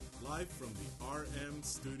live from the RM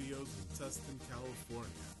Studios in Tustin, California,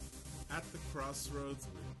 at the Crossroads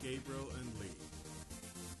with Gabriel and Lee.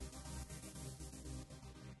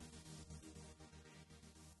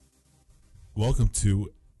 Welcome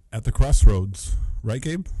to At the Crossroads, right,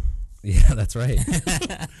 Gabe? Yeah, that's right.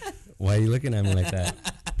 Why are you looking at me like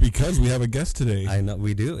that? Because we have a guest today. I know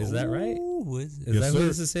we do. That right? Is Is that who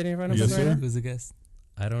this is sitting in front of Yes, us right sir. now? Who's the guest?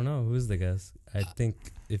 I don't know. Who's the guest? I think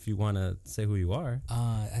if you want to say who you are.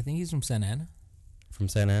 I think he's from Santa Ana, From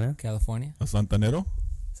Santa Ana? California. A Santanero?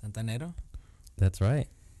 Santanero. That's right.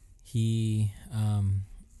 He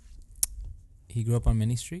grew up on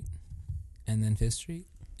Minnie Street, and then 5th Street,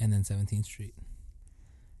 and then 17th Street.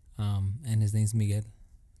 And his name's Miguel.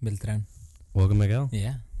 Beltran. Welcome, Miguel.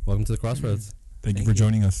 Yeah. Welcome to the Crossroads. Thank you Thank for you.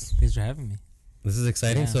 joining us. Thanks for having me. This is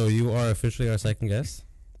exciting. Yeah. So you are officially our second guest.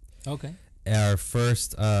 Okay. Our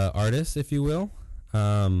first artist, if you will.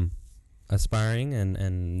 Aspiring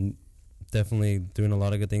and definitely doing a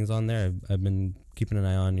lot of good things on there. I've been keeping an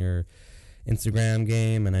eye on your Instagram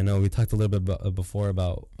game, and I know we talked a little bit before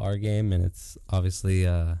about our game, and it's obviously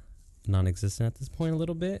non-existent at this point a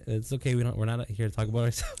little bit. It's okay. We're not here to talk about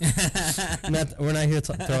ourselves. We're not here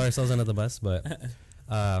to throw ourselves under the bus, but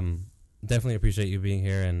definitely appreciate you being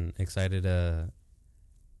here and excited to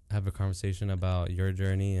have a conversation about your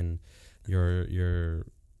journey and your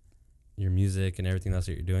music and everything else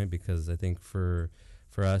that you're doing, because I think for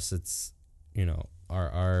us it's, you know,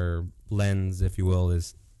 our lens, if you will,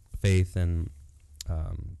 is faith and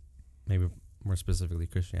maybe more specifically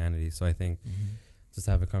Christianity. So I think just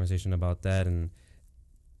have a conversation about that. And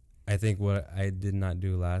I think what I did not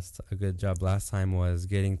do a good job last time was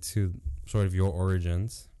getting to sort of your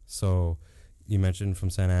origins. So you mentioned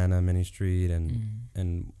from Santa Ana, Minnie Street,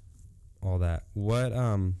 and all that. What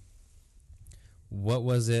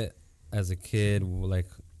was it as a kid like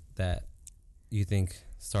that you think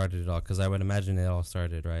started it all? Because I would imagine it all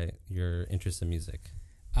started, right? Your interest in music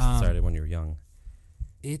started when you were young.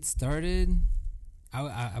 It started.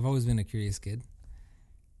 I've always been a curious kid.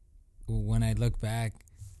 When I look back,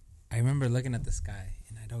 I remember looking at the sky,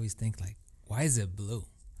 and I'd always think, like, why is it blue?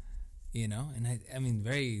 You know? And I mean,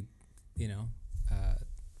 very,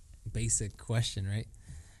 basic question, right?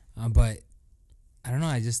 But I don't know.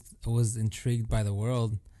 I was intrigued by the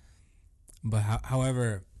world. But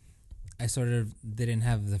however, I sort of didn't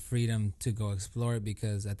have the freedom to go explore it,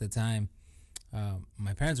 because at the time,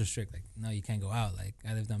 my parents were strict. Like, no, you can't go out. Like,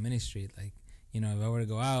 I lived on Minnie Street. Like, if I were to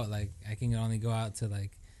go out, like, I can only go out to,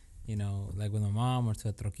 like, like with my mom or to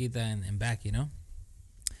a troquita and back,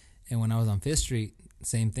 And when I was on 5th Street,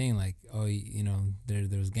 same thing. Like,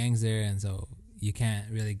 there's gangs there, and so you can't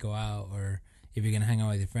really go out, or if you're going to hang out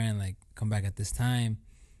with your friend, like, come back at this time.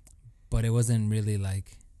 But it wasn't really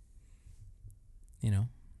like,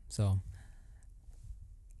 so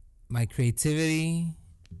my creativity,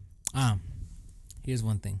 here's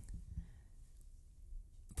one thing.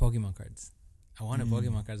 Pokemon cards. I wanted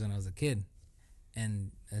Pokemon cards when I was a kid.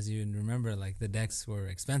 And as you remember, like, the decks were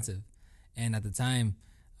expensive. And at the time,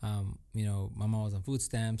 my mom was on food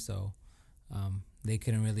stamps, so they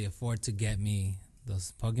couldn't really afford to get me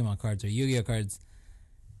those Pokemon cards or Yu-Gi-Oh cards.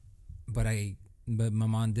 But my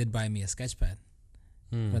mom did buy me a sketch pad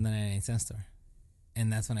from the 99-cent store. And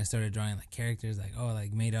that's when I started drawing, like, characters, like,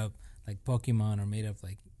 like, made up, like, Pokemon, or made up,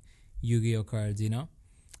 like, Yu-Gi-Oh cards,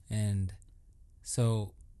 And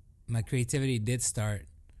so my creativity did start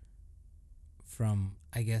from,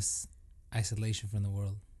 I guess, isolation from the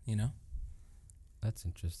world, That's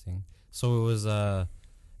interesting. So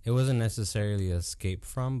it wasn't necessarily escape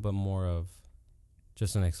from, but more of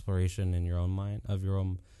just an exploration in your own mind, of your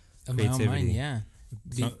own creativity. My own mind, yeah.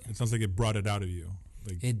 It sounds like it brought it out of you.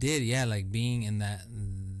 Like, It did, yeah. Like, being in that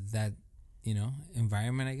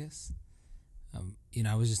environment, I guess.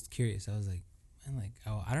 I was just curious. I was like, man, like,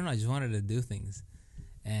 I don't know. I just wanted to do things,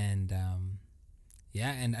 and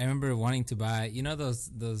and I remember wanting to buy,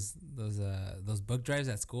 those book drives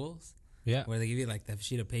at schools. Yeah. Where they give you, like, the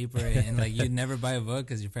sheet of paper and like, you'd never buy a book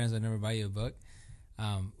because your parents would never buy you a book.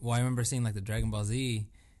 I remember seeing, like, the Dragon Ball Z,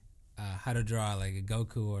 how to draw, like, a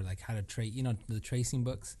Goku, or, like, how to trace, the tracing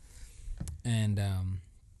books. And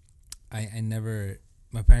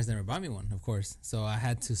my parents never bought me one, of course. So I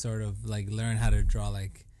had to sort of, like, learn how to draw,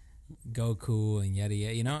 like, Goku and yada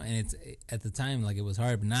yada, and it's, at the time, like, it was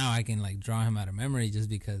hard. But now I can, like, draw him out of memory just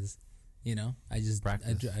because, I just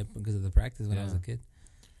practice. because of the practice when I was a kid.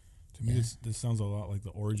 to me, this sounds a lot like the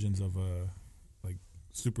origins of a, like,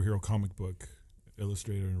 superhero comic book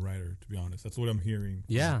illustrator and writer, to be honest. That's what I'm hearing.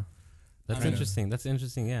 Yeah. That's interesting. That's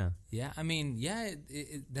interesting, yeah. Yeah, I mean,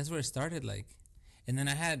 that's where it started, like. And then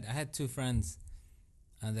I had two friends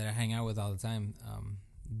that I hang out with all the time.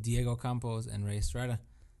 Diego Campos and Ray Estrada,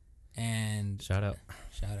 and Shout out.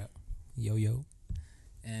 yo,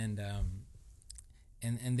 and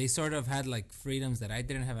and they sort of had like freedoms that I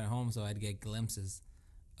didn't have at home, so I'd get glimpses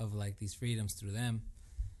of like these freedoms through them.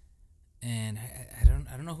 And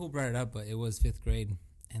I don't know who brought it up, but it was 5th grade,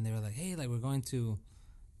 and they were like, hey, like we're going to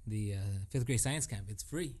the 5th grade science camp, it's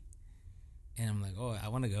free. And I'm like, oh, I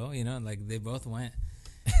want to go, you know, like they both went.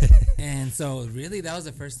 And so really that was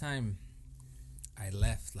the first time I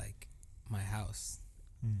left like my house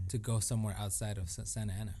to go somewhere outside of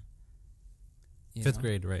Santa Ana. You 5th know?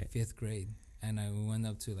 grade, right? 5th grade. And I went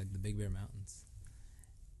up to like the Big Bear Mountains.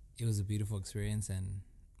 It was a beautiful experience, and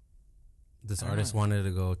This I don't artist know. wanted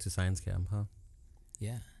to go to science camp, huh?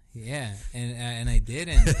 yeah, and I did,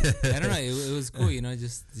 and I don't know, it was cool, you know,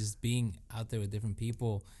 just being out there with different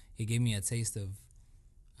people. It gave me a taste of,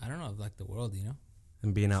 I don't know, of like the world, you know.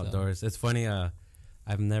 And being So- outdoors. It's funny.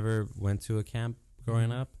 I've never went to a camp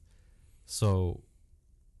growing up, so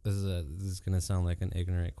this is gonna sound like an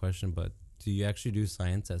ignorant question, but do you actually do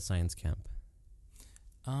science at science camp?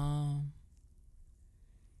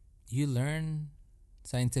 You learn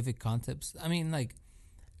scientific concepts. I mean, like,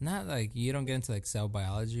 not like you don't get into like cell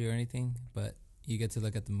biology or anything, but you get to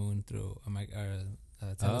look at the moon through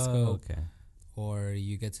a telescope, Oh, okay. or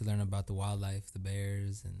you get to learn about the wildlife, the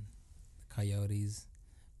bears and the coyotes.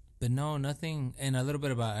 But no, nothing. And a little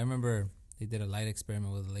bit about, I remember they did a light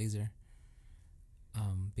experiment with a laser.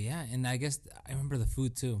 But yeah, and I guess I remember the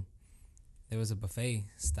food too. There was a buffet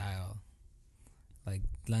style, like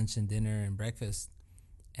lunch and dinner and breakfast.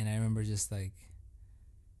 And I remember just like,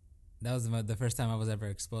 that was the first time I was ever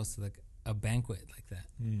exposed to like a banquet like that,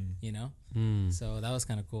 you know? So that was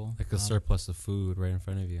kind of cool. Like a surplus of food right in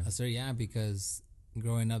front of you. So yeah, because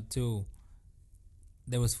growing up too,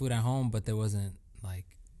 there was food at home, but there wasn't like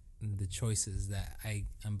the choices that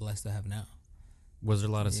I'm blessed to have now. Was there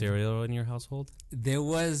a lot of Yeah. cereal in your household? There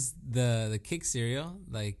was the Kick cereal,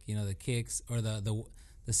 like, you know, the Kicks, or the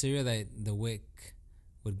cereal that the WIC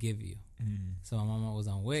would give you. So my mama was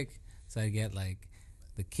on WIC, so I'd get like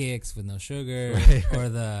the Kicks with no sugar, Right. or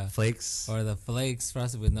the Flakes? or the Flakes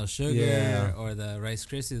frosted with no sugar, Yeah. or the Rice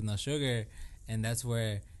Krispies with no sugar. And that's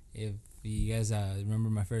where, if you guys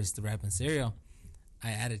remember my first rapping cereal,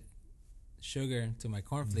 I added sugar to my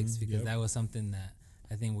cornflakes because that was something that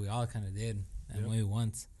I think we all kind of did, and maybe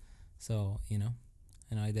once. So, you know,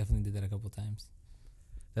 I definitely did that a couple times.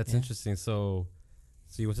 That's Yeah. interesting. So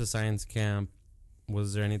you went to science camp.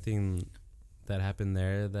 Was there anything that happened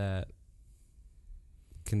there that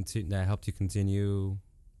that helped you continue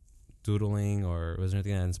doodling, or was there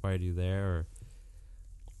anything that inspired you there, or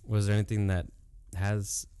was there anything that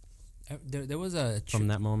has There was a from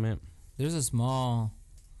that moment? There's a small,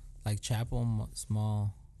 like, chapel,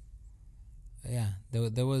 small. Yeah,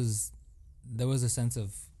 there was a sense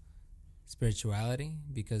of spirituality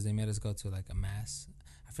because they made us go to like a mass.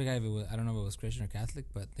 I forgot if it was, I don't know if it was Christian or Catholic,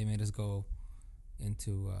 but they made us go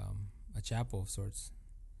into a chapel of sorts.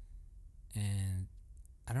 And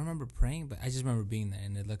I don't remember praying, but I just remember being there,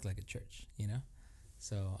 and it looked like a church, you know.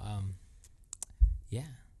 So yeah,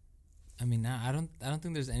 I mean, I don't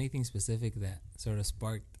think there's anything specific that sort of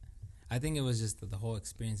sparked. I think it was just the whole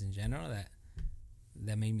experience in general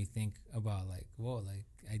that made me think about, like, whoa, like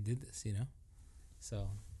I did this, you know. So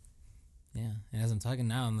yeah, and as I'm talking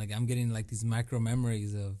now, I'm getting like these micro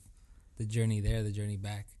memories of the journey there, the journey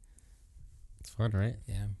back. It's fun, right?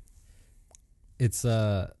 Yeah. It's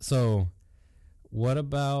so what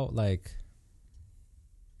about like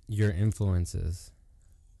your influences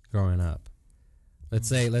growing up? Let's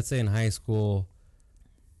say in high school,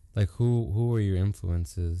 like who were your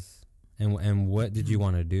influences, and what did you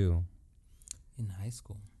want to do? In high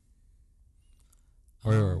school.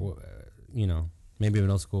 Or you know, maybe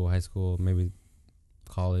middle school, high school, maybe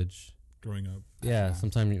college. Growing up. Yeah,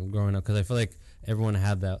 sometime growing up, because I feel like everyone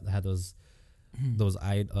had those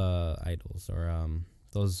idols, or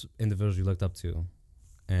those individuals you looked up to,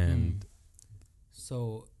 and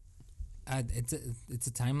So it's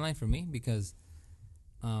a timeline for me because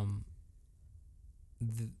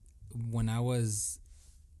when I was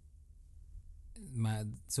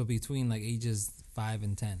between like ages 5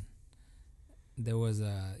 and 10, there was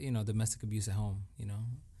domestic abuse at home, you know,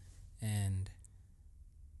 and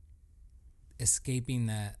escaping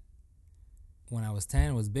that when I was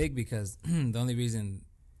 10 was big because the only reason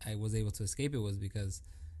I was able to escape it was because,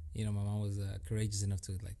 you know, my mom was courageous enough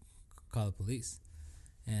to like call the police,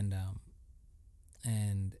 and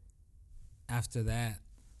after that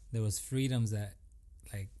there was freedoms that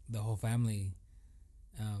like the whole family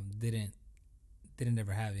didn't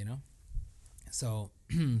ever have, you know. So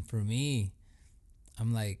for me,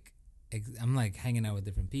 I'm like, I'm like hanging out with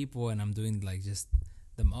different people, and I'm doing like just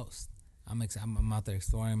the most. I'm out there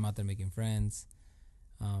exploring. I'm out there making friends,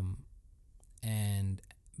 and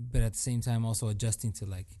but at the same time also adjusting to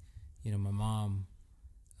like, my mom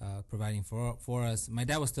providing for us. My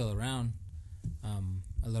dad was still around.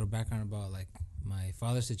 A little background about like my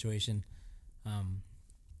father's situation,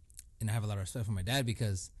 and I have a lot of respect for my dad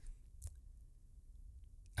because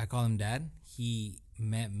I call him dad. He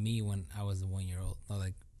met me when I was 1 year old, or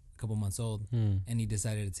like a couple months old, and he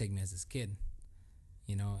decided to take me as his kid,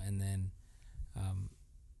 and then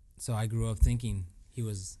so I grew up thinking he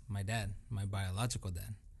was my dad, my biological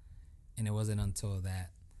dad, and it wasn't until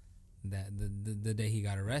that the day he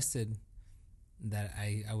got arrested that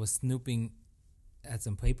I was snooping at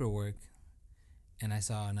some paperwork, and I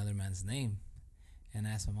saw another man's name, and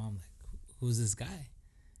I asked my mom, like, who's this guy?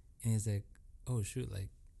 And he's like, oh shoot, like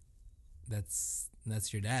that's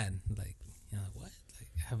your dad. Like, what? Like,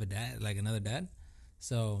 I have a dad, like another dad.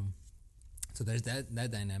 So there's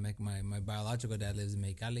that dynamic. My biological dad lives in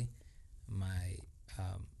Mexicali.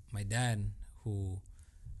 My dad, who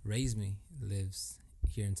raised me, lives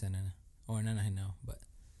here in Santa Ana, or in Anaheim now. But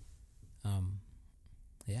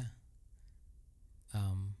yeah.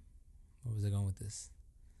 Where was I going with this?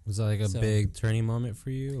 Was that like a big turning moment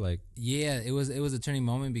for you? Like, yeah, it was a turning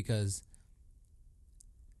moment because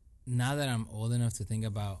now that I'm old enough to think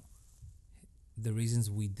about the reasons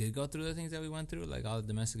we did go through the things that we went through, like all the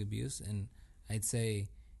domestic abuse, and I'd say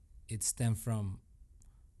it stemmed from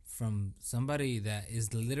somebody that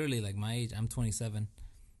is literally like my age. I'm 27.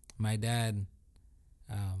 My dad,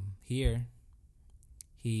 here,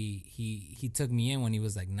 he took me in when he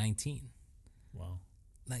was like 19. Wow.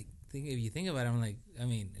 Like, if you think about it, I'm like, I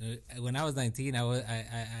mean, when I was 19,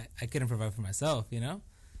 I couldn't provide for myself,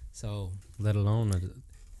 So let alone a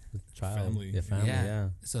child, family, yeah.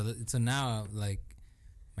 So now, like,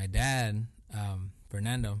 my dad,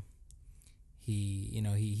 Fernando,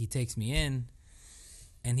 he takes me in,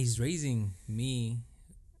 and he's raising me,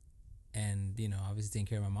 and obviously taking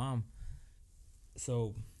care of my mom.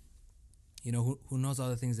 So, who knows all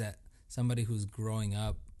the things that somebody who's growing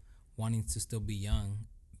up, wanting to still be young,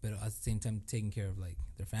 but at the same time taking care of like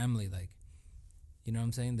their family, like, you know what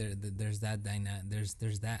I'm saying? There's that dynamic.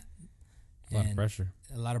 There's that. A lot of pressure.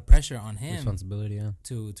 A lot of pressure on him. Responsibility, yeah.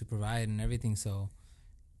 To provide and everything. So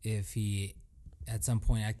if he at some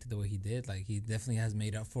point acted the way he did, like, he definitely has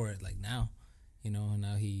made up for it. Like now,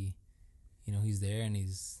 now he, he's there and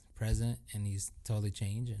he's present and he's totally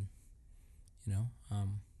changed, and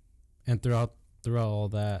And throughout all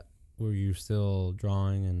that, were you still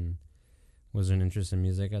drawing, and was there an interest in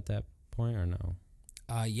music at that point, or no?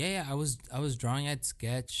 Yeah, I was drawing at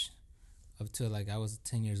sketch up to like I was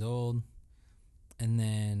 10 years old, and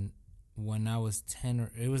then when I was 10,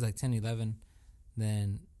 or it was like 10, 11,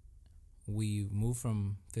 then we moved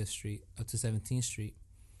from 5th Street up to 17th Street,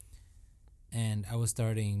 and I was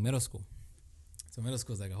starting middle school. So middle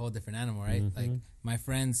school is like a whole different animal, right? Mm-hmm. Like, my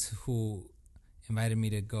friends who invited me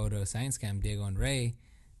to go to a science camp, Diego and Ray,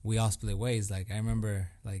 we all split ways. Like, I remember,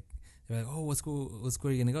 like, they're like, oh, what school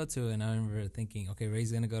are you going to go to? And I remember thinking, okay,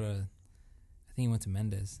 Ray's going to go to, I think he went to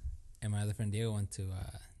Mendez. And my other friend Diego went to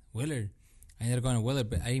Willard. I ended up going to Willard,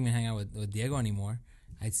 but I didn't even hang out with Diego anymore.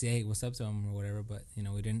 I'd say, hey, what's up to him or whatever, but,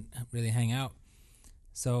 we didn't really hang out.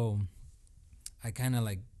 So I kind of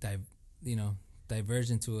like,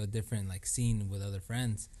 diverged into a different like scene with other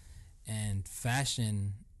friends. And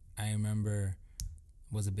fashion, I remember,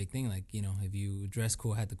 was a big thing. Like, if you dress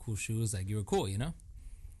cool, had the cool shoes, like, you were cool,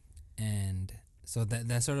 And so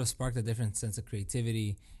that sort of sparked a different sense of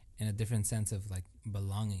creativity and a different sense of like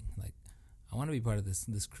belonging. Like, I want to be part of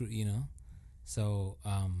this crew, So,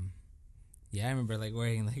 yeah, I remember like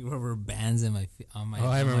wearing like rubber bands on my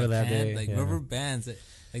I remember that day. Like, rubber bands,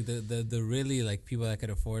 like the really like people that could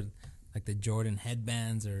afford like the Jordan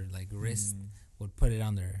headbands or like wrist would put it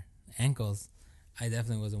on their ankles. I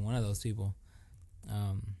definitely wasn't one of those people.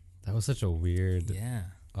 That was such a weird,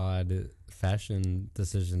 odd fashion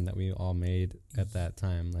decision that we all made at that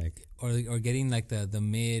time. Like, or getting like the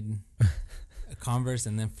mid Converse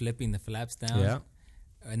and then flipping the flaps down,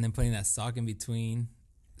 and then putting that sock in between,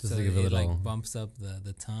 just so to give it a little, like bumps up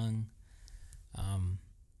the tongue.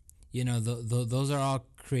 Those are all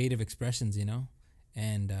creative expressions,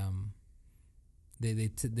 and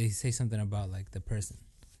they say something about like the person,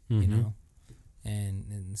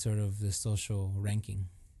 and sort of the social ranking.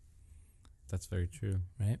 That's very true,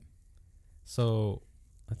 right? So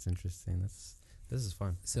that's interesting. This is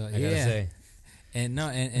fun. So I gotta say,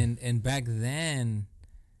 and back then,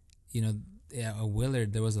 at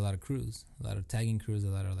Willard there was a lot of crews, a lot of tagging crews, a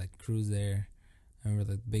lot of like crews there. I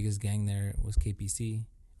remember the biggest gang there was KPC,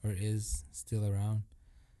 or is still around.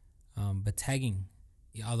 But tagging,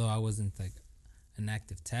 although I wasn't like an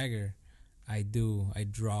active tagger, I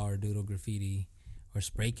draw or doodle graffiti or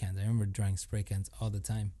spray cans. I remember drawing spray cans all the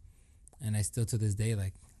time, and I still to this day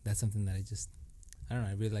like that's something that I don't know,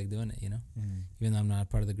 I really like doing it, even though I'm not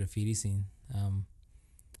part of the graffiti scene.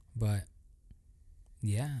 But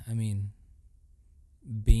yeah, I mean,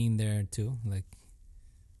 being there too, like,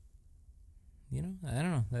 I don't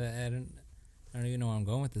know, I don't even know where I'm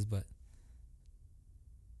going with this, but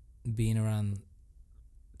being around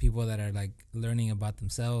people that are like learning about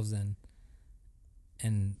themselves and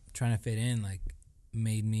trying to fit in, like,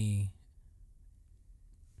 made me,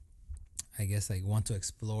 I guess, like, want to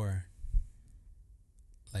explore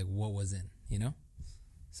like what was in,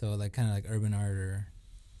 so like kind of like urban art, or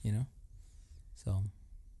so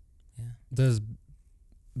yeah. Does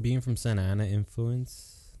being from Santa Ana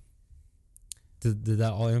influence? Did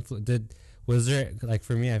that all influence? Was there, like,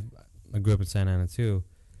 for me, I grew up in Santa Ana too,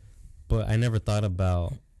 but I never thought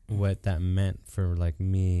about what that meant for like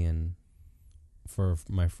me and for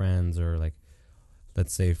my friends, or like,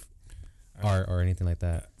 let's say art or anything like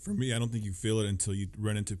that. For me, I don't think you feel it until you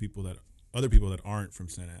run into other people that aren't from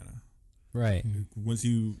Santa Ana. Right. Once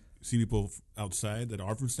you see people outside that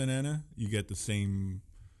are from Santa Ana, you get the same,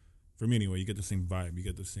 for me anyway, you get the same vibe. You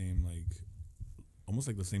get the same, like, almost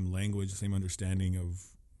like the same language, the same understanding of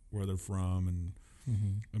where they're from. And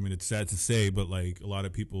I mean, it's sad to say, but like a lot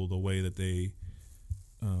of people, the way that they,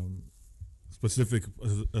 a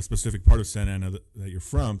specific part of Santa Ana that you're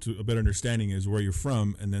from, to a better understanding is where you're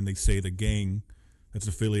from, and then they say the gang that's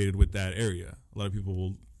affiliated with that area. A lot of people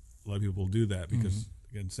will do that because,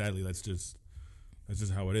 again, sadly, that's just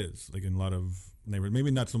how it is. Like in a lot of neighborhoods,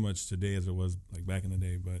 maybe not so much today as it was like back in the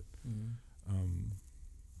day, but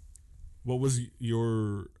what was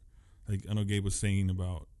your, like, I know Gabe was saying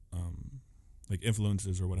about like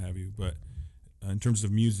influences or what have you, but in terms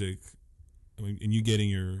of music, I mean, and you getting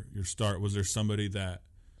your start, was there somebody that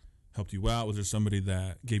helped you out? Was there somebody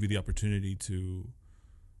that gave you the opportunity to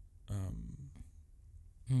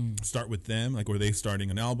start with them? Like, were they starting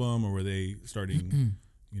an album, or were they starting,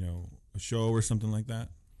 a show or something like that?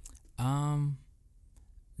 No,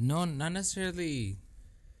 not necessarily.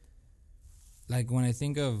 Like, when I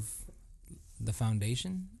think of the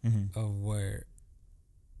foundation of where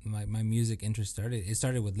my music interest started, it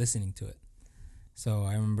started with listening to it. So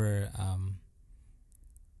I remember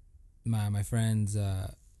my friends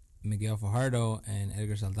Miguel Fajardo and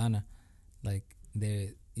Edgar Saldana, like,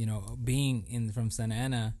 they, being from Santa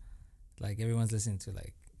Ana, like, everyone's listening to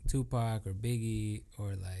like Tupac or Biggie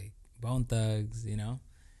or like Bone Thugs,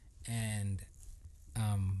 and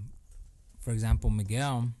for example,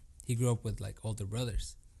 Miguel, he grew up with like older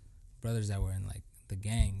brothers that were in like the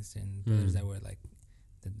gangs, and brothers that were like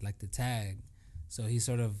the tag. So he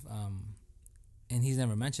sort of and he's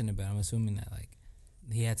never mentioned it, but I'm assuming that like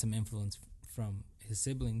he had some influence from his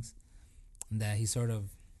siblings, that he sort of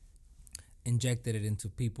injected it into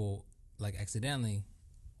people, like, accidentally,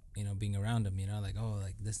 being around him, like, oh,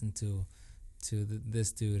 like, listen to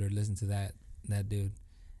this dude, or listen to that dude.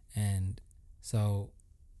 And so,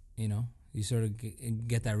 you sort of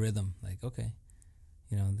get that rhythm, like, okay,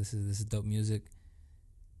 this is dope music.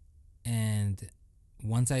 And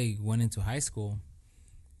once I went into high school,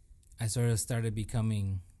 I sort of started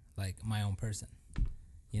becoming like my own person.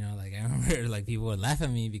 Like, I remember like people would laugh at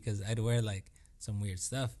me because I'd wear like some weird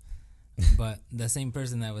stuff, but the same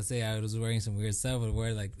person that would say I was wearing some weird stuff would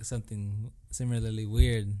wear like something similarly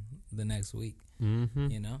weird the next week.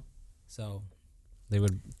 So they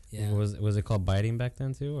would. Yeah. Was it called biting back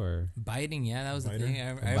then too, or biting? Yeah, that was the Biter? thing.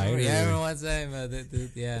 I remember one time.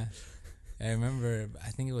 Yeah, I remember. I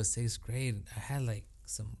think it was 6th grade. I had like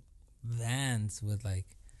some Vans with like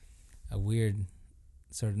a weird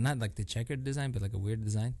sort of, not like the checkered design, but like a weird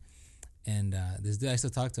design. And this dude, I still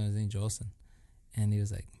talk to him, his name Jolson, and he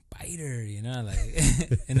was like, "Biter,"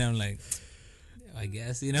 like, and I'm like, I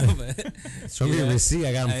guess, but show me your receipt.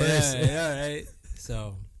 I got him first. Yeah, right.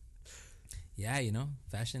 So, yeah,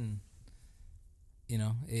 fashion,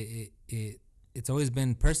 it's always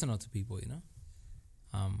been personal to people,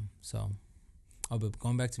 So, but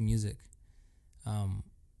going back to music,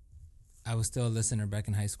 I was still a listener back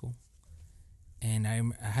in high school, and I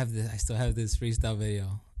still have this freestyle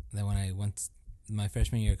video that when I went my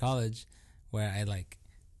freshman year of college, where I like,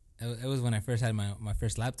 it was when I first had my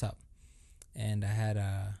first laptop, and I had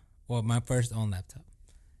my first own laptop,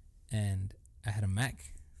 and I had a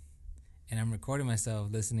Mac, and I'm recording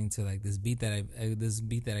myself listening to like this beat that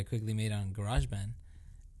I quickly made on GarageBand,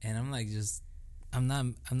 and I'm like, I'm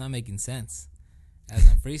not making sense as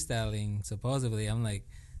I'm freestyling. Supposedly, I'm like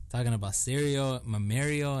talking about cereal,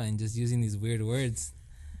 Mario, and just using these weird words,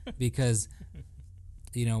 because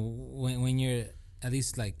when you're at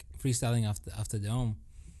least like freestyling off the dome,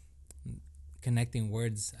 connecting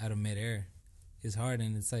words out of midair is hard,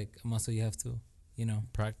 and it's like a muscle you have to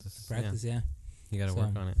practice. Yeah, You got to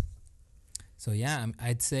work on it. So yeah,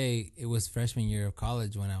 I'd say it was freshman year of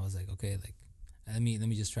college when I was like, okay, like let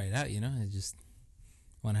me just try it out, I just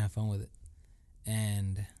want to have fun with it.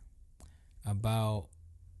 And about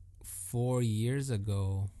 4 years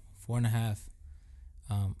ago, 4.5,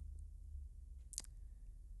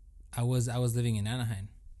 I was living in Anaheim,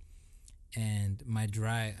 and my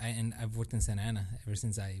drive, I've worked in Santa Ana ever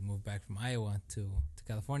since I moved back from Iowa to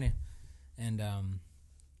California, and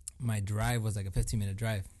my drive was like a 15-minute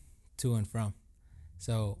drive to and from.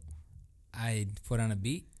 So I'd put on a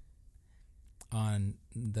beat on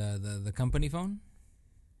the company phone,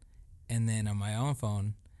 and then on my own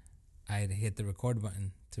phone I'd hit the record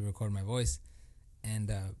button to record my voice,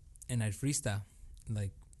 and I'd freestyle,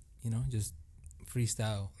 like just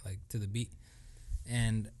freestyle like to the beat.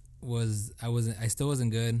 And I still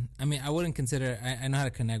wasn't good. I mean, I wouldn't consider, I know how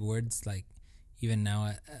to connect words like even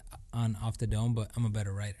now on off the dome, but I'm a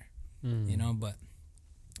better writer. But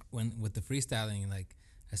when with the freestyling, like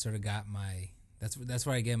I sort of got that's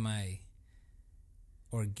where I get my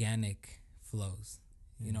organic flows,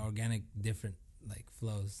 organic different like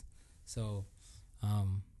flows. So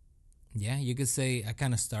yeah, you could say I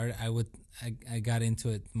kind of started, I got into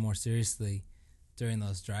it more seriously during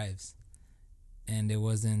those drives, and it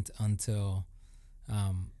wasn't until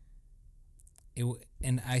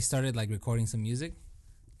and I started like recording some music.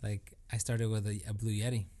 Like I started with a Blue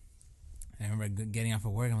Yeti. I remember getting off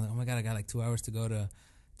of work. I'm like, oh my god, I got like 2 hours to go to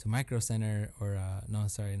Micro Center, or no,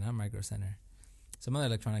 sorry, not Micro Center, some other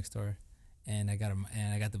electronics store, and I got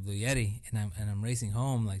the Blue Yeti, and I'm racing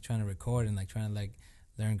home, like trying to record and like trying to like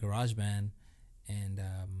learn GarageBand and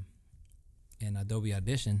Adobe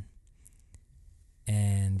Audition,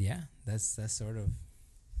 and yeah, that's sort of.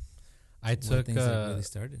 I took really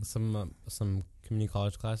started. some community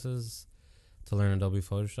college classes to learn Adobe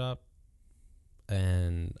Photoshop.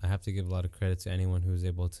 And I have to give a lot of credit to anyone who's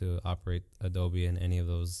able to operate Adobe in any of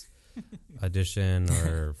those Audition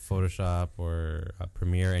or Photoshop or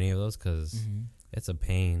Premiere, any of those, because it's a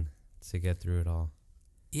pain to get through it all.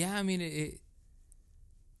 Yeah, I mean, it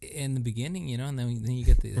in the beginning, and then you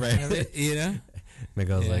get the right. hang of it,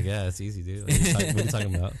 Miguel's like, yeah, it's easy, dude. Like, what are you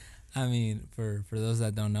talking about? I mean, for those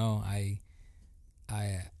that don't know, I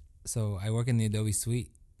work in the Adobe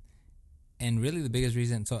Suite. And really, the biggest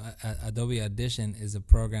reason, Adobe Audition is a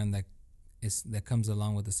program that comes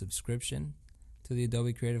along with a subscription to the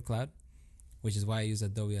Adobe Creative Cloud, which is why I use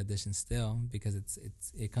Adobe Audition still, because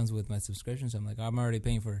it comes with my subscription. So I'm like, I'm already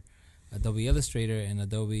paying for Adobe Illustrator and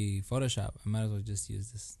Adobe Photoshop. I might as well just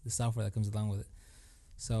use the software that comes along with it.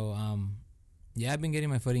 So yeah, I've been getting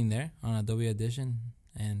my footing there on Adobe Audition,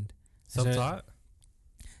 and self-taught.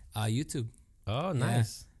 YouTube. Oh,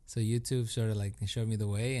 nice. Yeah. So YouTube sort of like showed me the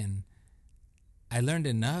way, and I learned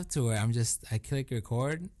enough to where I click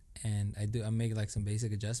record, and I make like some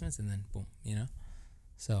basic adjustments, and then boom,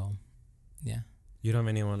 So, yeah. You don't have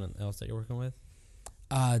anyone else that you're working with?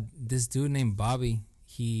 This dude named Bobby,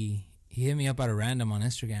 he hit me up at a random on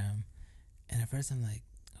Instagram, and at first I'm like,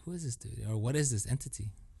 who is this dude, or what is this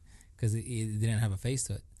entity? Because it didn't have a face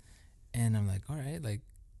to it, and I'm like, all right, like.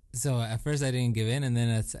 So at first I didn't give in, and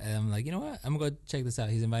then I'm like, you know what? I'm gonna go check this out.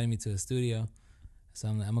 He's inviting me to a studio, so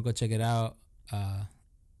I'm gonna go check it out.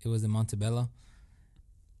 It was in Montebello,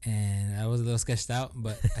 and I was a little sketched out,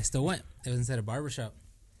 but I still went. It was inside a barbershop,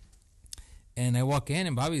 and I walk in,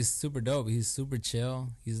 and Bobby's super dope. He's super chill.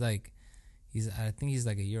 I think he's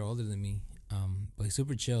like a year older than me, but he's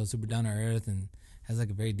super chill, super down to earth, and has like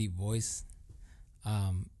a very deep voice.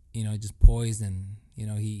 Just poised, and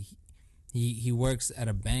he works at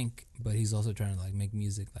a bank, but he's also trying to like make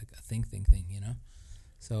music like a thing.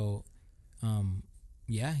 So,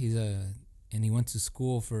 yeah, and he went to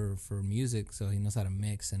school for music, so he knows how to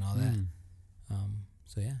mix and all that.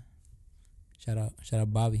 So yeah, shout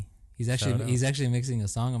out Bobby. He's actually mixing a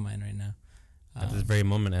song of mine right now. At this very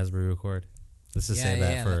moment as we record. Let's just say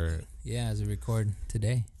that for... as we record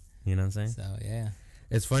today. You know what I'm saying? So yeah.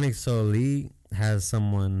 It's funny, so Lee has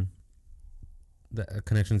someone, a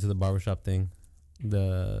connection to the barbershop thing.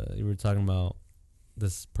 You were talking about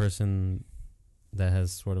this person that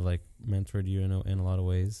has sort of like mentored you in a lot of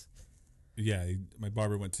ways. Yeah, my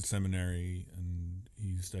barber went to seminary, and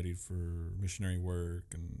he studied for missionary work,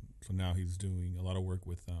 and so now he's doing a lot of work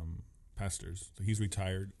with pastors. So he's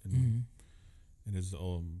retired in his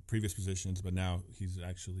previous positions, but now he's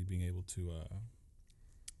actually being able to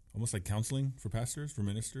almost like counseling for pastors, for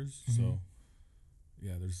ministers. Mm-hmm. So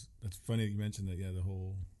yeah, that's funny that you mentioned that. Yeah, the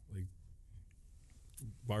whole like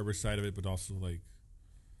barber side of it, but also like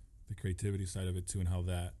the creativity side of it too, and how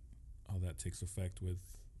that takes effect with,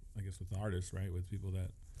 I guess, with the artists, right? With people that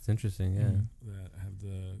It's interesting, yeah. that have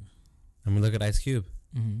the. I mean, look at Ice Cube.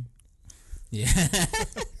 Mm-hmm. Yeah.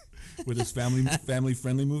 With his family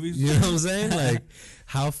friendly movies. You know what I'm saying? Like,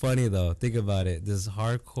 how funny though. Think about it. This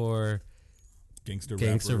hardcore gangster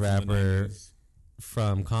rapper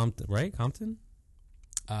from Compton, right? Compton?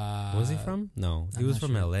 Was he from? No, he was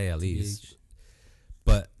from LA at least.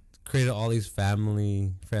 But created all these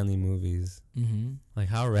family friendly movies. Mm-hmm. Like,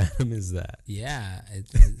 how random is that? Yeah,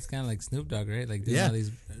 it's kind of like Snoop Dogg, right? Like doing all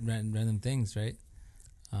these random things, right?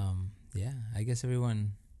 Yeah, I guess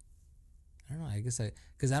everyone. I don't know.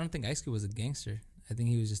 Because I don't think Ice Cube was a gangster. I think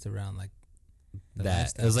he was just around like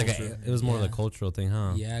that. It was like it was more of a cultural thing,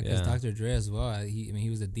 huh? Yeah, because Dr. Dre as well. He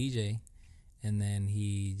was a DJ, and then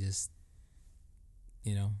he just,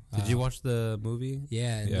 you know. Did you watch the movie?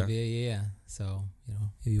 Yeah, yeah. So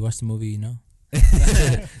if you watch the movie, you know.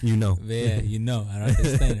 You know. Yeah, you know. I don't have to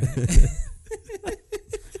explain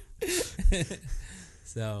it.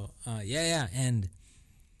 So yeah, and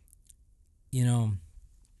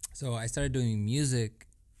so I started doing music,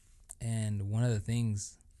 and one of the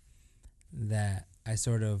things that I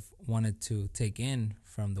sort of wanted to take in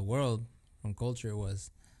from the world, from culture,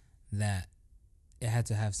 was that it had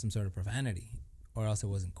to have some sort of profanity, or else it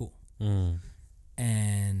wasn't cool.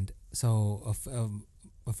 And so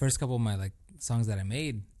the first couple of my like songs that I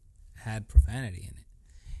made had profanity in it.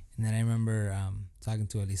 And then I remember talking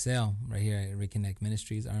to Eliseo right here at Reconnect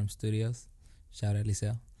Ministries, Arm Studios. Shout out,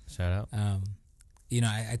 Eliseo. Shout out.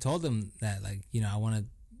 I told him that, like, I want to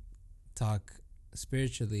talk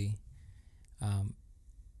spiritually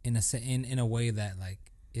in a way that, like,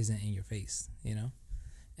 isn't in your face,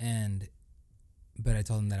 but I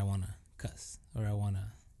told him that I want to cuss, or I want to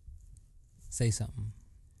say something,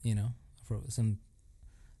 for some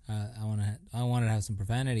I wanted to have some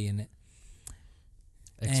profanity in it.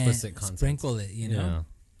 Explicit content. Sprinkle it, Yeah.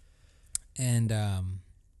 And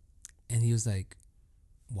he was like,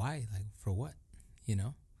 why? Like, for what?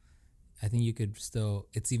 I think you could still,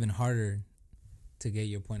 it's even harder to get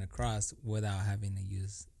your point across without having to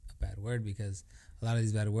use a bad word, because a lot of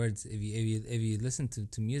these bad words, if you listen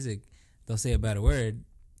to music, they'll say a bad word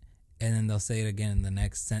and then they'll say it again in the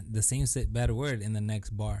next the same bad word in the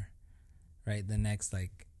next bar, right? The next,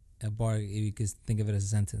 like, a bar, if you could think of it as a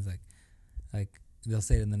sentence, like they'll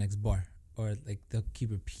say it in the next bar, or like they'll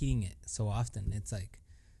keep repeating it so often. It's like,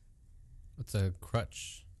 it's a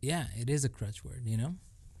crutch. Yeah, it is a crutch word,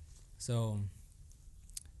 So,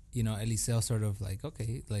 Eliseo sort of like,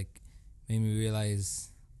 okay, like, made me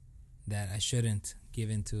realize that I shouldn't give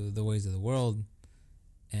into the ways of the world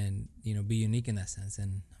and, be unique in that sense.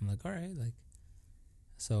 And I'm like, all right, like,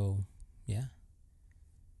 so, yeah.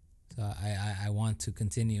 So I want to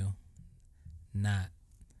continue not,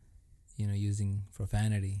 using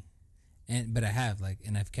profanity. But I have, like,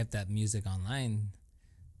 and I've kept that music online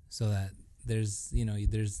so that there's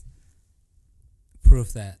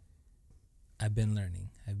proof that I've been learning.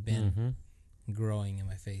 I've been growing in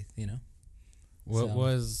my faith, What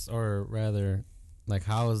was, or rather, like,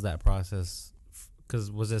 how was that process? Because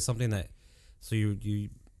was it something that, so you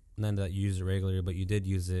none that you use it regularly, but you did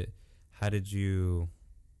use it. How did you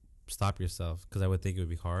stop yourself? Because I would think it would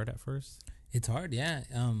be hard at first. It's hard, yeah.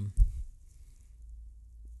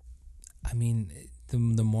 I mean, the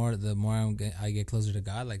more I get closer to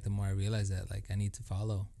God, like, the more I realize that, like, I need to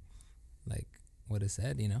follow, like, what is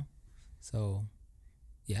said, So,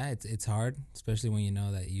 yeah, it's hard, especially when you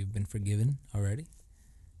know that you've been forgiven already.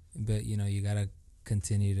 But, you gotta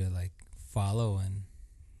continue to, like, follow and,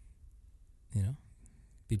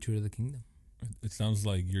 be true to the kingdom. It sounds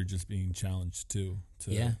like you're just being challenged too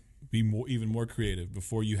to be even more creative.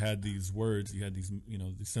 Before, you had these words, you had these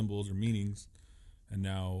these symbols or meanings, and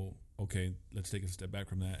now, okay, let's take a step back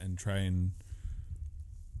from that and try and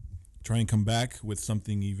come back with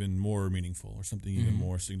something even more meaningful, or something even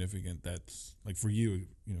more significant. That's like, for you,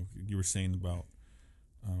 you were saying about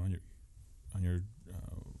on your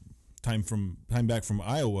time back from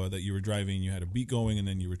Iowa, that you were driving, you had a beat going, and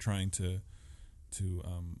then you were trying to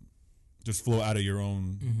just flow out of your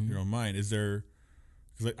own mind. Is there,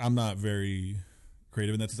 because I'm not very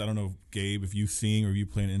creative in that sense. I don't know, Gabe, if you sing or you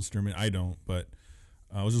play an instrument. I don't, but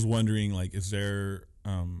I was just wondering, like, is there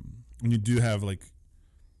when you do have like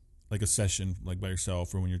a session, like, by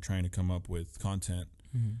yourself, or when you're trying to come up with content,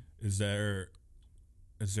 is there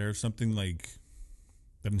something, like,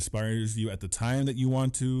 that inspires you at the time that you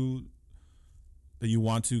want to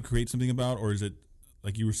create something about, or is it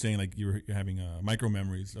like you were saying, like you're having micro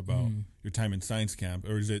memories about your time in science camp,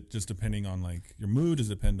 or is it just depending on like your mood? Does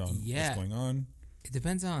it depend on what's going on? It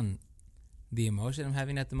depends on the emotion I'm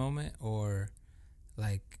having at the moment, or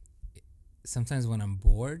like sometimes when I'm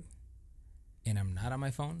bored and I'm not on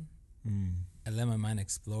my phone, I let my mind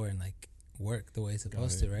explore and like work the way it's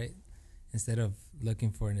supposed to, right? Instead of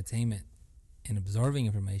looking for entertainment and absorbing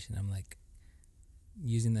information, I'm like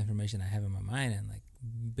using the information I have in my mind and like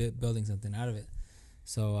building something out of it.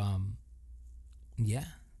 So yeah,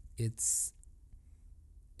 it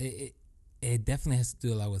definitely has to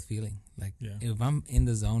do a lot with feeling. Like if I'm in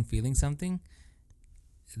the zone feeling something,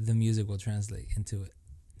 the music will translate into it,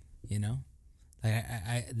 you know? Like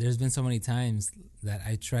I there's been so many times that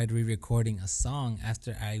I tried re-recording a song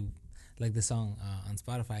after I like the song on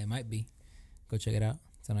Spotify. It Might Be, go check it out.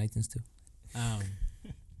 It's on iTunes too.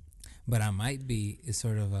 But I Might Be is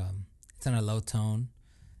sort of it's on a low tone,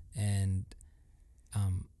 and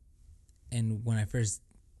when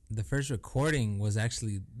the first recording was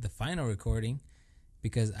actually the final recording,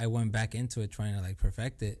 because I went back into it trying to like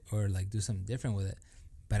perfect it or like do something different with it,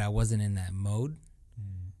 but I wasn't in that mode,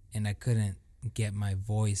 and I couldn't get my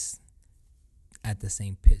voice at the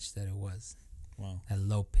same pitch that it was. Wow. At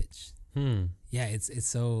low pitch. Yeah, it's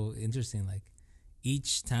so interesting. Like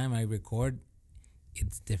each time I record,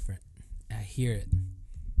 it's different. I hear it.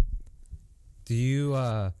 Do you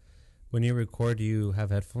when you record, do you have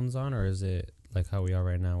headphones on, or is it like how we are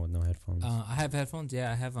right now with no headphones? I have headphones.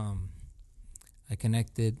 Yeah, I have I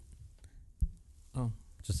connected. Oh,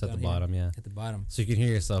 just at the bottom, yeah. At the bottom. So you can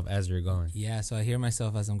hear yourself as you're going. Yeah, so I hear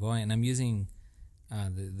myself as I'm going, and I'm using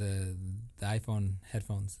the iPhone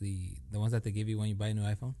headphones, the ones that they give you when you buy a new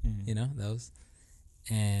iPhone. You know, those,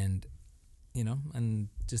 and and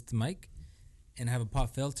just the mic, and I have a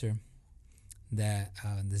pop filter that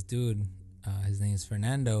this dude, his name is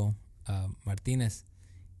Fernando Martinez.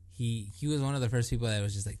 He was one of the first people that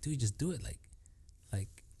was just like, dude, just do it. Like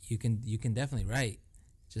you can definitely write,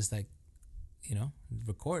 just like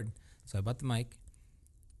record. So I bought the mic,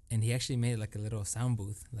 and he actually made like a little sound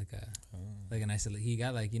booth, like a nice. He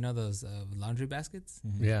got like those laundry baskets.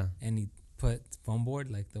 Yeah. And he put foam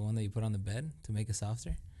board, like the one that you put on the bed, to make it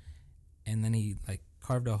softer. And then he like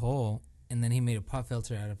carved a hole, and then he made a pop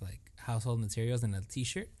filter out of like household materials and a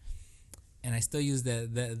T-shirt. And I still use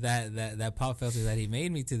that pop filter that he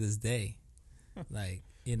made me to this day, like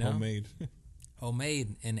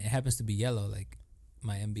homemade, and it happens to be yellow, like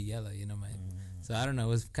my MB yellow, So I don't know. It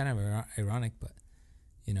was kind of ironic, but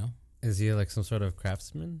Is he like some sort of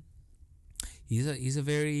craftsman? He's a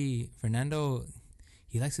very Fernando.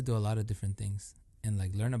 He likes to do a lot of different things and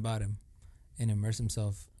like learn about him and immerse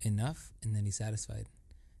himself enough, and then he's satisfied,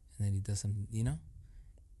 and then he does something, And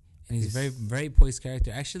he's a very, very poised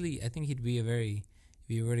character. Actually, I think he'd be if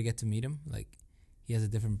you were to get to meet him, like he has a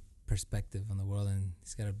different perspective on the world, and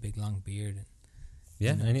he's got a big long beard.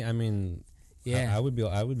 And, I would be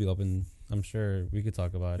open. I'm sure we could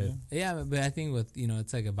talk about it. Yeah, but I think with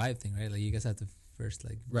it's like a vibe thing, right? Like you guys have to first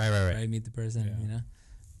like right meet the person,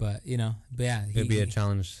 But it'd be a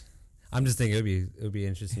challenge. I'm just thinking it would be an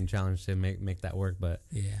interesting challenge to make that work. But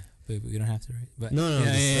but we don't have to, right? But no,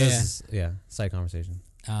 side conversation.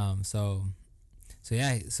 So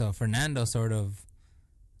Fernando sort of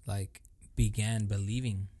like began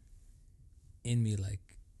believing in me, like,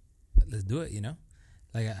 let's do it,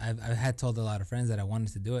 Like I had told a lot of friends that I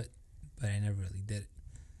wanted to do it, but I never really did it.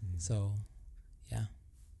 So, yeah.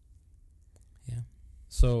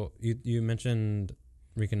 So you mentioned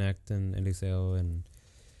Reconnect and Eliseo, and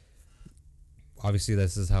obviously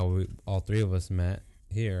this is how all three of us met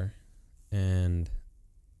here, and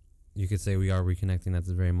you could say we are reconnecting at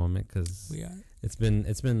this very moment, because we are. It's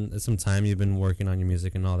been some time you've been working on your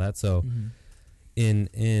music and all that. So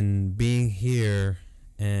in being here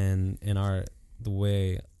and in the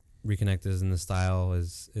way Reconnect is in the style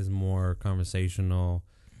is more conversational.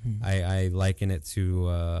 I liken it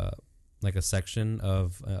to like a section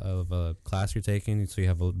of a class you're taking. So you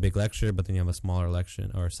have a big lecture, but then you have a smaller lecture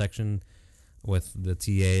or section with the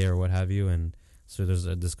TA or what have you, and so there's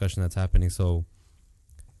a discussion that's happening. So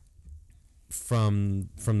from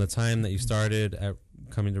the time that you started at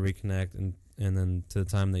coming to Reconnect and then to the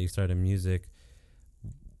time that you started music,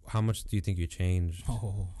 how much do you think you changed?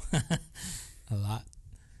 Oh, a lot.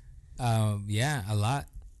 A lot.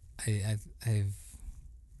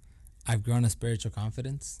 I've grown a spiritual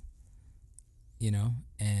confidence,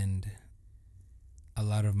 and a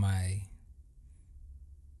lot of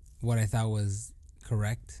what I thought was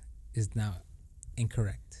correct is now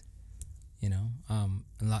incorrect. A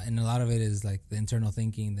lot of it is like the internal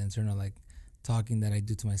thinking, the internal like talking that I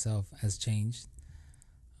do to myself has changed.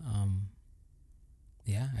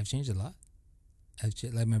 yeah, I've changed a lot.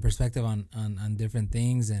 Like my perspective on different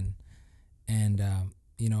things, and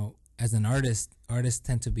you know, as an artist, artists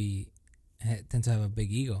tend to have a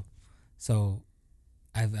big ego, so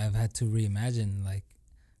I've had to reimagine, like,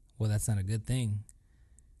 well, that's not a good thing.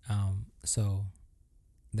 So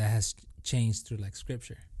that has changed through like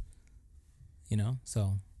scripture, you know.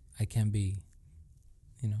 So I can't be,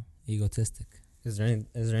 you know, egotistic. Is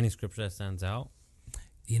there any scripture that stands out?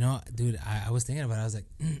 You know, dude, I was thinking about it. I was like,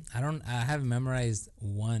 I haven't memorized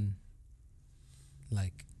one,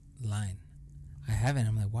 like, line. I haven't.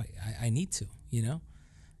 I'm like, why? I need to, you know?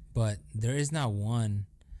 But there is not one,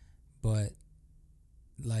 but,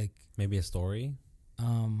 like... Maybe a story?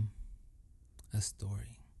 A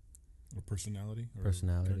story. Or personality? Or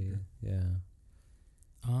Personality, character? yeah.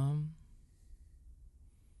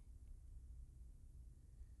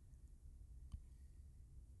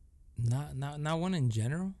 Not one in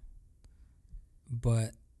general,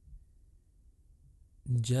 but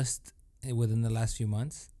just within the last few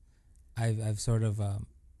months, I've sort of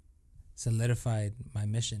solidified my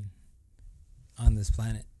mission on this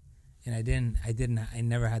planet, and I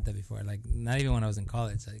never had that before. Like, not even when I was in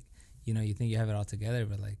college. Like, you know, you think you have it all together,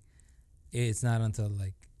 but like, it's not until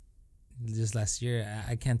like just last year.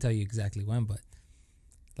 I can't tell you exactly when, but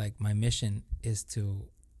like, my mission is to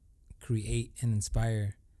create and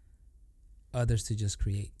inspire others to just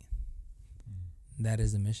create. That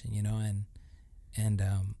is the mission, you know. And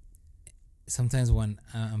sometimes when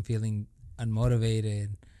I'm feeling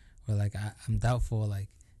unmotivated, or like I'm doubtful, like,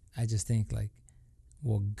 I just think like,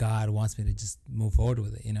 well, God wants me to just move forward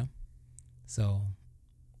with it, you know. So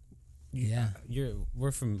yeah,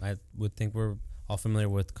 I would think we're all familiar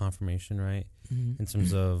with confirmation, right? Mm-hmm. In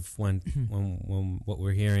terms of when what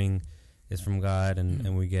we're hearing is from God,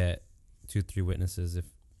 and we get 2-3 witnesses, if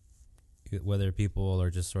whether people or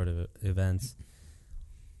just sort of events.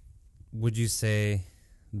 Would you say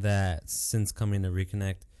that since coming to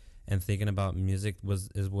Reconnect and thinking about music, was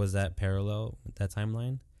that parallel, that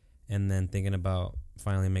timeline, and then thinking about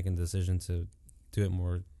finally making the decision to do it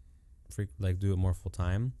more do it more full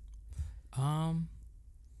time? I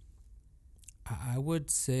would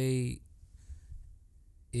say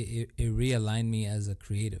it realigned me as a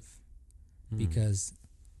creative, because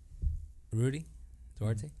Rudy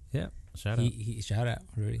Duarte, yeah, shout out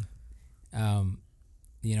Rudy.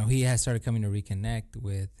 You know, he has started coming to Reconnect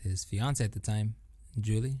with his fiance at the time,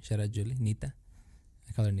 Julie. Shout out Julie, Nita.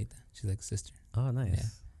 I call her Nita. She's like a sister. Oh,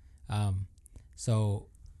 nice. Yeah. So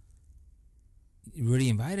Rudy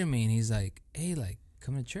invited me, and he's like, "Hey, like,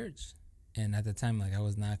 come to church." And at the time, like, I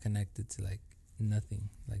was not connected to like nothing.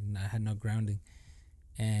 Like, I had no grounding.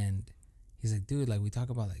 And he's like, "Dude, like, we talk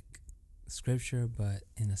about like scripture, but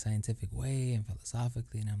in a scientific way and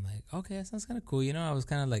philosophically." And I'm like, "Okay, that sounds kind of cool." You know, I was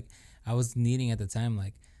kind of like, I was needing at the time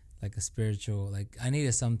like a spiritual, like, I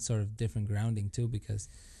needed some sort of different grounding too, because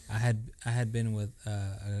I had been with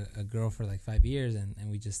a girl for like 5 years, and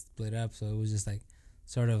we just split up. So it was just like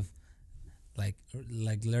sort of like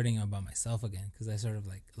learning about myself again, because I sort of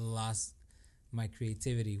like lost my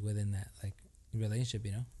creativity within that like relationship,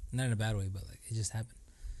 you know, not in a bad way, but like it just happened.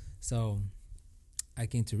 So I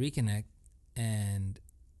came to Reconnect, and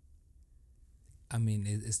I mean,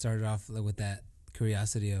 it started off with that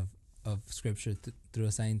curiosity of scripture through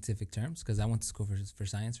a scientific terms, because I went to school for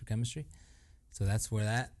science, for chemistry. So that's where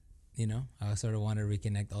that, you know, I sort of wanted to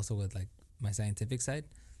reconnect also with like my scientific side.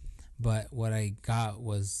 But what I got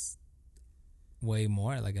was way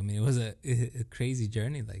more. Like, I mean, it was a crazy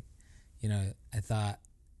journey. Like, you know, I thought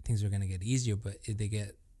things were gonna get easier, but they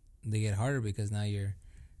get harder, because now you're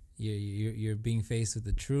being faced with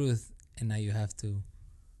the truth, and now you have to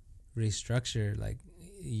restructure like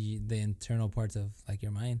the internal parts of like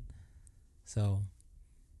your mind. So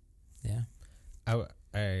yeah,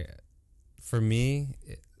 I for me,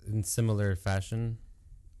 in similar fashion,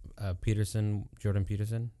 Jordan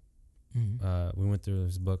Peterson, we went through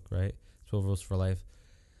his book, right? 12 Rules for Life.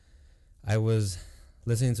 I was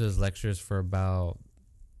listening to his lectures for about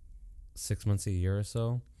 6 months, a year or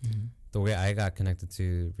so. The way I got connected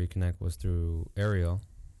to Reconnect was through Ariel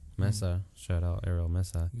Mesa. Shout out Ariel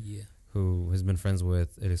Mesa. Yeah. Who has been friends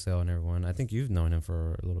with Eliseo and everyone. I think you've known him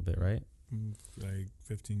for a little bit, right? Like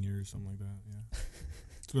 15 years, something like that, yeah.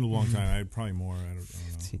 It's been a long time. Probably more. I don't know.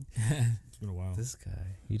 It's been a while. This guy.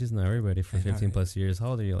 You just know everybody for 15 plus years.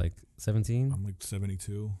 How old are you? Like 17? I'm like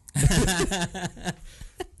 72.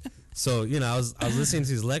 So, you know, I was listening to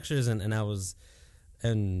these lectures, and I was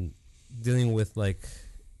dealing with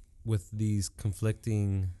these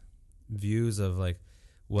conflicting views of like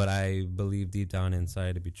what I believe deep down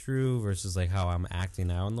inside to be true versus like how I'm acting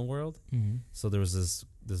out in the world. So there was this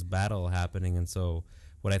this battle happening. And so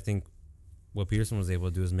what I think what Peterson was able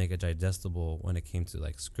to do is make it digestible when it came to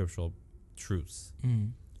like scriptural truths.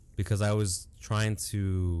 Because I was trying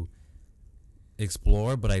to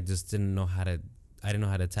explore, but I just didn't know how to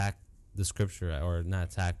attack the scripture, or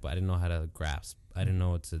not attack, but I didn't know how to grasp. I didn't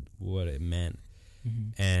know what it meant.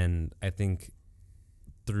 And I think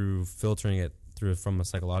through filtering it through from a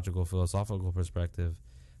psychological, philosophical perspective,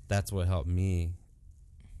 that's what helped me.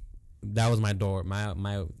 That was my door,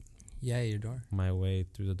 your door, my way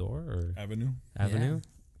through the door, or avenue.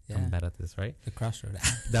 Yeah. I'm bad at this, right? The crossroad.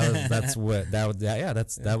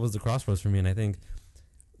 That was the crossroads for me. And I think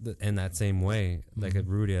in that same way, like at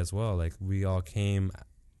Rudy as well, like we all came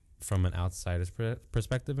from an outsider's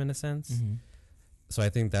perspective in a sense. So I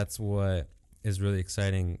think that's what is really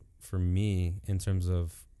exciting for me in terms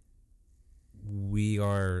of we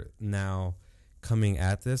are now coming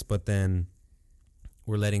at this, but then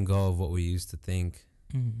we're letting go of what we used to think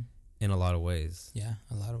in a lot of ways. Yeah,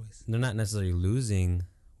 a lot of ways. They're not necessarily losing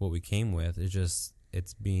what we came with.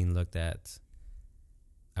 It's being looked at,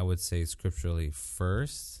 I would say, scripturally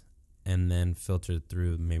first, and then filtered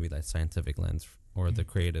through maybe that scientific lens or the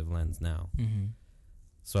creative lens now.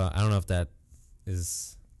 So I don't know if that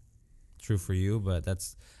is true for you, but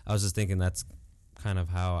I was just thinking that's kind of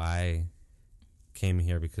how I came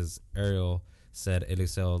here, because Ariel said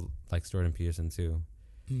Eliseo likes Jordan Peterson too.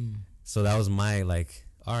 So that was my like,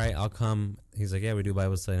 all right, I'll come. He's like, yeah, we do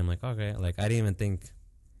Bible study. I'm like, okay. Like I didn't even think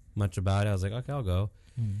much about it. I was like, okay, I'll go.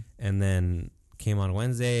 And then came on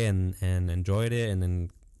Wednesday and enjoyed it, and then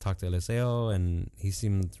talked to Eliseo, and he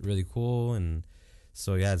seemed really cool. And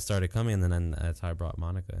so yeah, it started coming, and then that's how I brought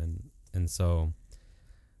Monica. And so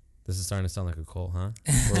this is starting to sound like a cult, huh?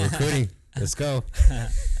 We're recruiting. Let's go.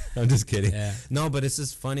 I'm just kidding. Yeah. No, but it's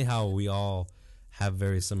just funny how we all have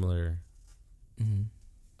very similar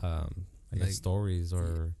I guess stories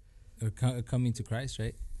or coming to Christ,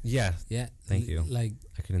 right? Yeah. Yeah. Thank you. Like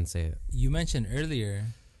I couldn't say it. You mentioned earlier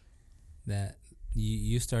that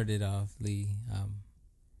you started off, Lee,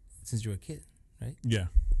 since you were a kid, right? Yeah.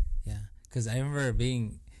 Yeah. Because I remember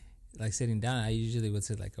being like sitting down. I usually would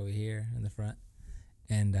sit like over here in the front,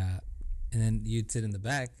 and then you'd sit in the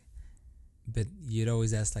back, but you'd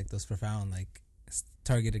always ask like those profound, like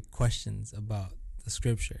targeted questions about the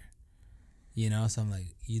scripture. You know, so I'm like,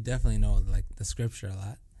 you definitely know like the scripture a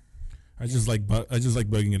lot. I just like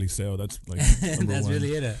bugging Eliseo. That's like that's one.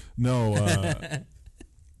 Really it. No,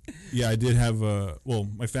 yeah, I did have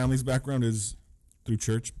my family's background is through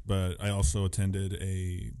church, but I also attended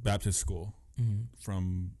a Baptist school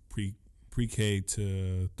from pre-K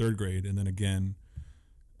to third grade, and then again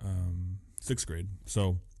sixth grade.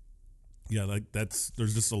 So yeah, like there's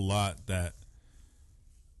just a lot that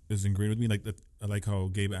is ingrained with me. Like I like how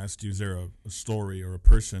Gabe asked you, is there a story or a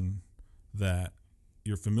person that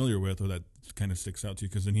you're familiar with or that kind of sticks out to you?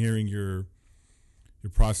 Because in hearing your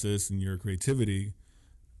process and your creativity,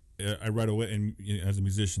 I right away, and as a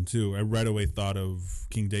musician too, I right away thought of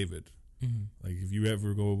King David. Like if you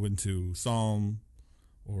ever go into Psalm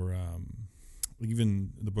or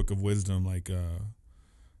even the Book of Wisdom, like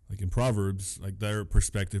in Proverbs, like their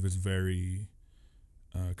perspective is very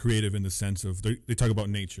creative in the sense of they talk about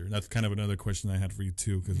nature. That's kind of another question I had for you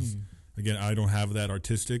too, because again, I don't have that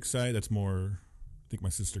artistic side. That's more, I think my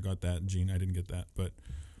sister got that gene. I didn't get that, but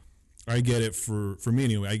I get it for me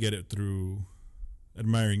anyway. I get it through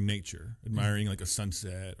admiring nature, admiring like a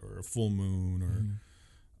sunset or a full moon, or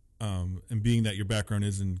and being that your background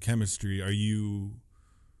is in chemistry, are you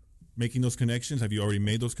making those connections? Have you already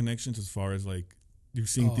made those connections as far as like you're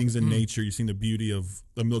seeing things in nature, you're seeing the beauty of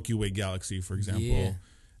the Milky Way galaxy, for example,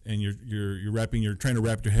 and you're trying to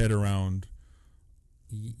wrap your head around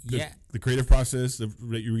the creative process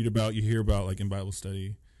that you read about, you hear about like in Bible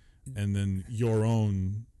study, and then your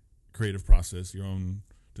own creative process, your own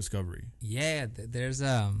discovery. Yeah, there's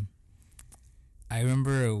I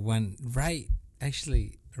remember when right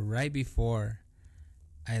before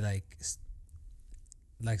I like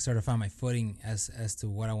sort of found my footing as to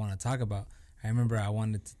what I want to talk about. I remember I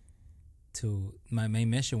wanted to my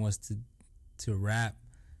main mission was to rap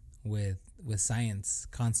with science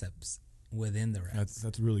concepts within the rap.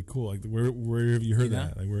 That's really cool. Like where have you heard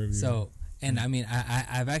that? Like where have you? So and I mean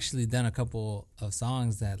I've actually done a couple of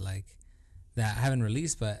songs that I haven't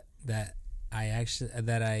released, but that I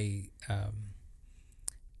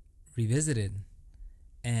revisited,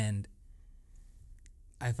 and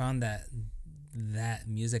I found that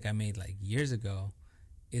music I made like years ago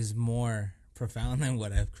is more profound than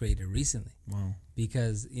what I've created recently. Wow.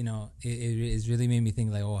 Because, it's really made me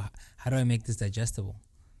think like, oh, how do I make this digestible?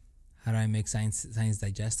 How do I make science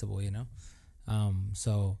digestible,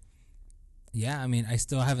 So yeah, I mean, I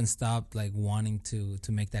still haven't stopped like wanting to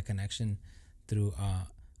make that connection through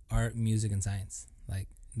art, music, and science. Like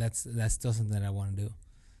that's still something that I want to do,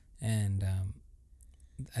 and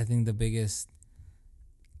I think the biggest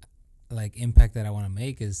like impact that I want to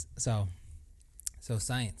make is so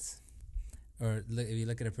science, or if you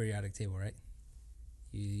look at a periodic table, right?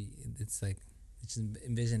 You it's like just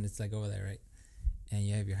envision it's like over there, right? And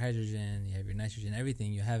you have your hydrogen, you have your nitrogen,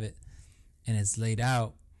 everything you have it, and it's laid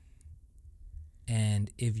out. And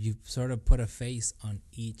if you sort of put a face on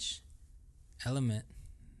each element,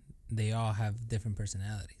 they all have different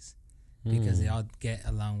personalities because they all get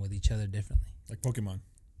along with each other differently. Like Pokemon.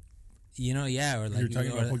 You know, yeah, or like you were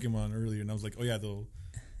talking about Pokemon earlier, and I was like, oh yeah,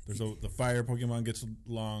 the fire Pokemon gets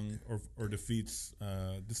along or defeats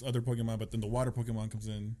this other Pokemon, but then the water Pokemon comes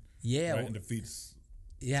in, yeah, right, and defeats.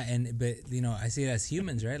 Yeah, but I see it as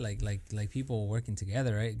humans, right? Like people working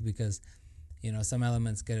together, right? Because some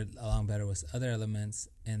elements get along better with other elements,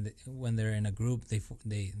 and when they're in a group, they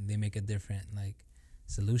make a different like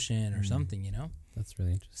solution or something. That's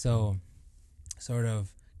really interesting. So, sort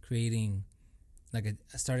of creating like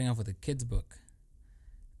starting off with a kid's book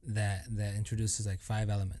that introduces like 5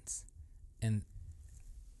 elements, and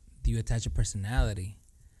you attach a personality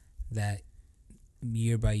that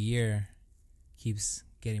year by year keeps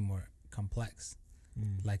getting more complex.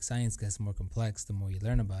 Like science gets more complex the more you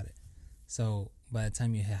learn about it. So by the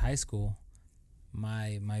time you hit high school,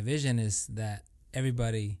 my vision is that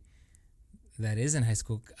everybody that is in high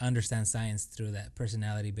school understands science through that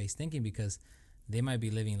personality-based thinking, because they might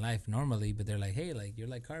be living life normally, but they're like, hey, like you're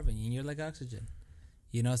like carbon and you're like oxygen,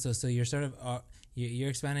 So you're sort of you're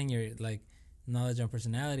expanding your like knowledge on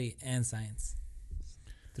personality and science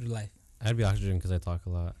through life. I'd be oxygen because I talk a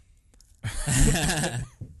lot.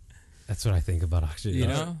 That's what I think about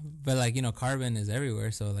oxygen. But like carbon is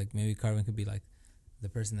everywhere, so like maybe carbon could be like the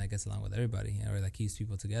person that gets along with everybody, or that keeps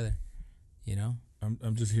people together.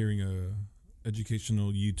 I'm just hearing a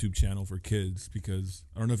educational YouTube channel for kids, because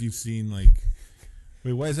I don't know if you've seen like.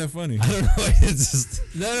 Wait, why is that funny? I don't know. It's just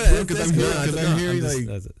no, because I'm hearing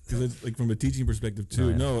because it's like from a teaching perspective too.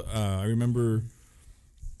 I remember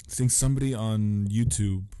seeing somebody on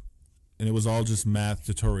YouTube, and it was all just math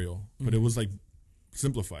tutorial, but it was like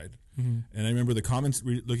simplified. And I remember the comments,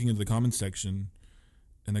 looking into the comment section,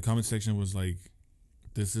 and the comment section was like,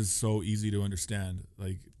 "This is so easy to understand."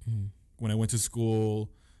 Like when I went to school,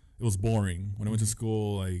 it was boring. When I went to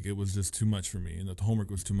school, like it was just too much for me, and the homework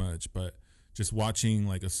was too much, but just watching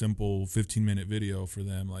like a simple 15-minute video for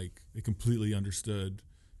them, like they completely understood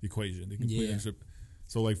the equation. They completely understood.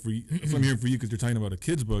 So like that's what I'm hearing for you, because you're talking about a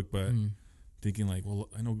kid's book, but thinking like, well,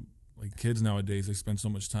 I know like kids nowadays, they spend so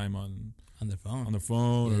much time on their phone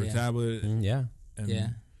or a tablet. Yeah.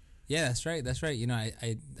 That's right. I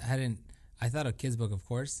thought a kid's book, of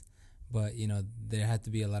course, but there had to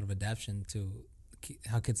be a lot of adaptation to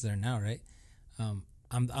how kids learn now, right?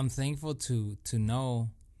 I'm thankful to know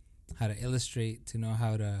how to illustrate, to know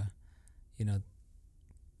how to,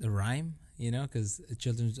 the rhyme, because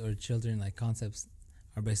children like concepts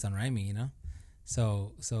are based on rhyming,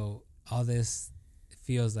 So all this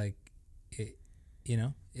feels like it,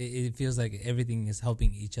 it feels like everything is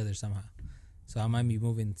helping each other somehow. So I might be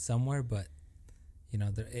moving somewhere, but,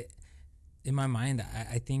 in my mind,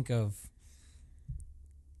 I think of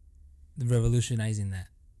revolutionizing that.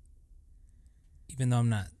 Even though I'm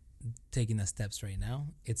not taking the steps right now,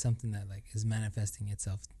 it's something that like is manifesting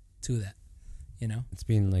itself to that, It's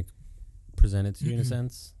being like presented to you in a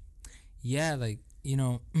sense. Yeah, like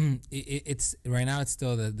it's right now. It's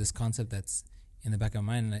still this concept that's in the back of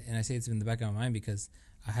my mind, and I say it's in the back of my mind because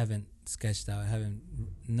I haven't sketched out.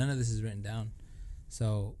 None of this is written down.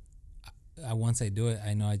 So once I do it,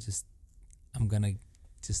 I know I'm gonna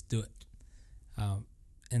just do it.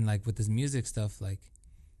 And like with this music stuff, like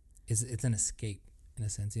it's an escape. In a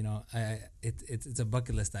sense, it's a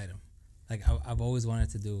bucket list item. Like I've always wanted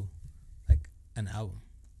to do like an album,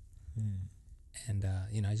 and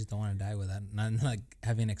I just don't want to die with that. Not like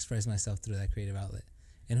having expressed myself through that creative outlet.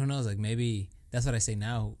 And who knows? Like maybe that's what I say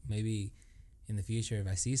now. Maybe in the future, if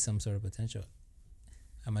I see some sort of potential,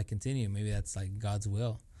 I might continue. Maybe that's like God's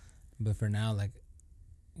will. But for now, like,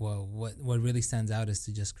 well, what really stands out is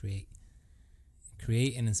to just create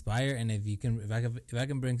and inspire. And if I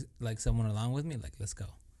can bring like someone along with me, like let's go,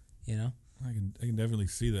 I can definitely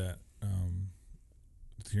see that.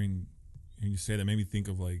 Hearing you say that made me think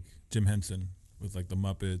of like Jim Henson with like the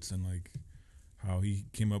Muppets, and like how he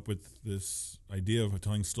came up with this idea of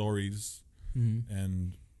telling stories.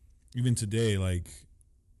 And even today, like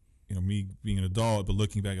me being an adult but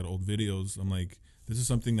looking back at old videos, I'm like, this is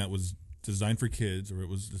something that was designed for kids, or it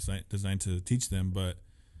was designed to teach them, but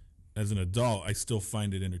as an adult, I still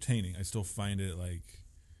find it entertaining. I still find it like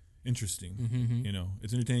interesting. Mm-hmm. You know,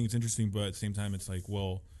 it's entertaining, it's interesting, but at the same time, it's like,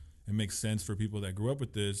 well, it makes sense for people that grew up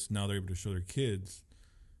with this. Now they're able to show their kids.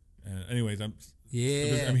 Anyways, I'm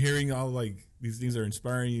hearing all like these things are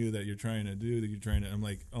inspiring you that you're trying to do. That you're trying to. I'm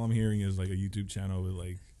like, all I'm hearing is like a YouTube channel with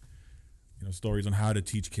like, you know, stories on how to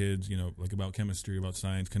teach kids. You know, like about chemistry, about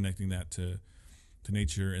science, connecting that to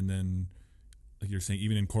nature, and then like you're saying,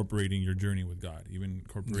 even incorporating your journey with God, even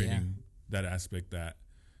incorporating that aspect that,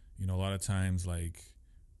 you know, a lot of times like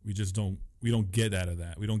we don't get out of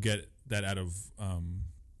that. We don't get that out of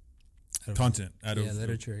content, out of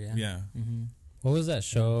literature. Yeah. Mm-hmm. What was that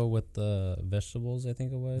show with the vegetables? I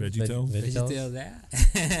think it was VeggieTales. VeggieTales,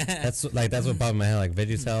 yeah. that's what popped in my head, like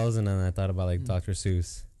VeggieTales, and then I thought about like Dr.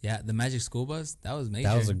 Seuss. Yeah, the Magic School Bus. That was major.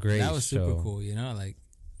 That was a great That was super show. cool. You know, like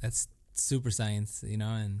that's super science. You know,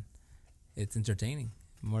 and it's entertaining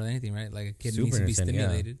more than anything, right? Like a kid Super needs to be entertaining, yeah.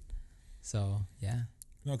 stimulated. So yeah.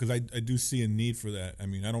 No, because I do see a need for that. I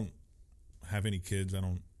mean, I don't have any kids. I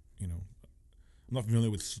don't, you know, I'm not familiar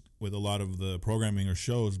with a lot of the programming or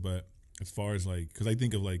shows, but as far as like, because I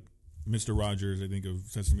think of like Mr. Rogers, I think of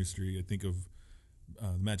Sesame Street, I think of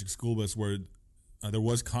the Magic School Bus, where there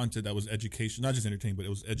was content that was education, not just entertaining, but it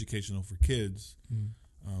was educational for kids.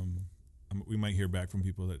 We might hear back from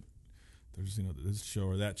people that there's, you know, this show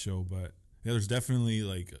or that show, but yeah, there's definitely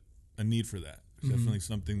like a need for that. There's definitely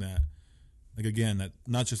something that, like, again, that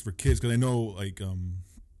not just for kids, because I know like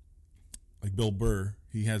Bill Burr,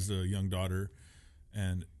 he has a young daughter,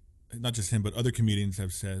 and not just him, but other comedians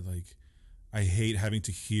have said like, I hate having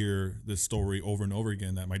to hear this story over and over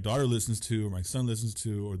again that my daughter listens to, or my son listens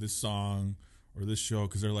to, or this song or this show,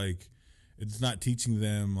 because they're like, it's not teaching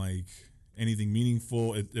them like anything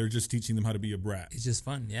meaningful. They're just teaching them how to be a brat. It's just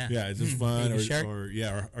fun, yeah. Yeah, it's just fun, or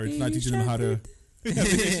it's not teaching them how to.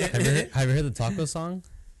 Have you heard the taco song?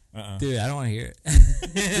 Dude, I don't want to hear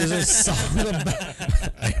it. There's a song about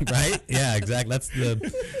right? Yeah, exactly. That's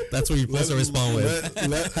what you're supposed to respond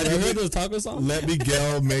with. Have you heard those taco songs? Let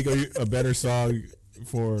Miguel make a better song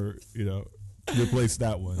for, you know, replace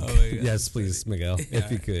that one. Oh my God. Yes, please, Miguel,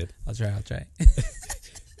 if you could. I'll try.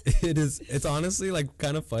 It's honestly like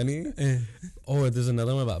kind of funny. Oh, there's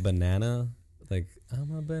another one about banana. Like,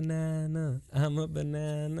 I'm a banana.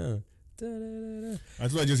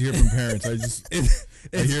 That's what I just hear from parents.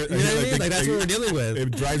 I hear like that's what we're dealing with.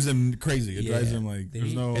 It drives them crazy. It drives them like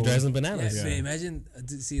it drives them bananas. Yeah. Imagine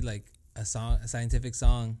to see like a scientific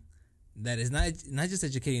song that is not just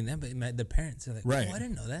educating them, but the parents are like, right. Oh, I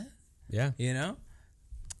didn't know that. Yeah, you know,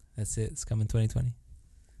 that's it. It's coming 2020.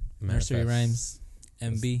 Nursery rhymes,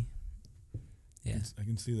 MB. Yeah, I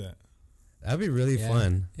can see that. That'd be really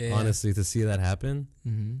fun, honestly, to see that happen.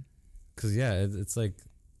 Mm-hmm. Cause it's like,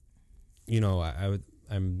 you know, I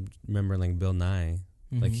remember like Bill Nye,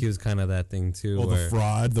 like he was kind of that thing too. Oh, the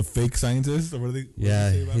fraud, the fake scientist. What do they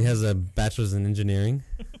he has a bachelor's in engineering.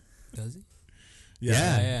 Does he?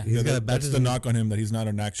 Yeah. He's got a bachelor's. That's the knock on him, that he's not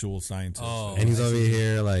an actual scientist. Oh, and he's over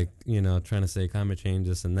here like, you know, trying to say climate change,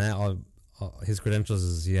 this and that. All his credentials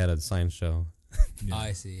is he had a science show. Oh,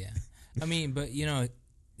 I see. Yeah, I mean, but you know,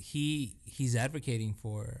 he's advocating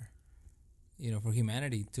for, you know, for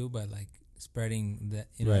humanity too, by like spreading that,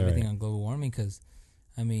 you know, everything on global warming, because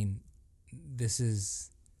I mean, this is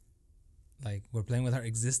like we're playing with our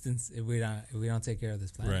existence if we don't take care of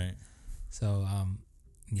this planet. Right. So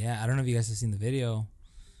I don't know if you guys have seen the video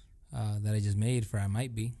that I just made for I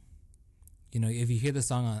Might Be. You know, if you hear the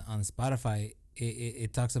song on Spotify,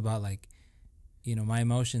 it talks about like, you know, my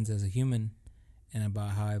emotions as a human, and about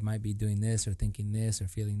how I might be doing this or thinking this or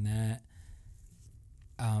feeling that.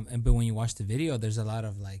 But when you watch the video, there's a lot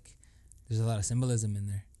of symbolism in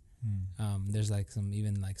there. There's like some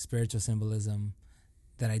even like spiritual symbolism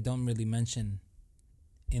that I don't really mention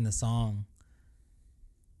in the song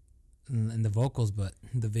and the vocals, but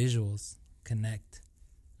the visuals connect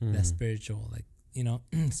that spiritual, like, you know,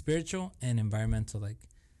 spiritual and environmental like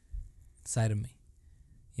side of me,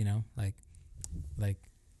 you know, like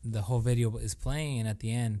the whole video is playing, and at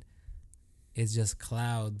the end it's just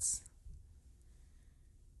clouds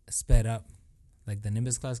sped up, like the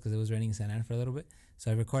Nimbus clouds, because it was raining in Santa Ana for a little bit. So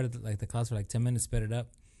I recorded like the clouds for like 10 minutes, sped it up,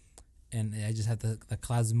 and I just had the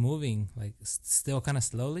clouds moving like still kind of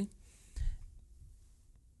slowly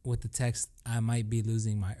with the text, I might be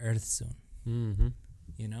losing my earth soon. Mm-hmm.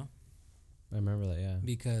 You know? I remember that, yeah.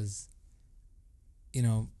 Because, you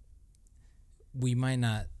know,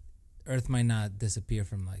 Earth might not disappear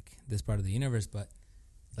from like this part of the universe, but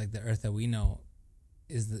like the Earth that we know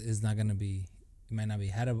is not going to be, it might not be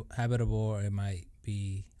habitable, or it might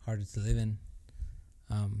be harder to live in.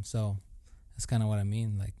 So that's kind of what I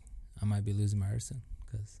mean. Like, I might be losing my Earth soon,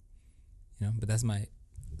 because you know. But that's my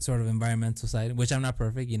sort of environmental side, which I'm not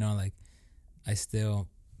perfect, you know. Like I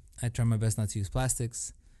try my best not to use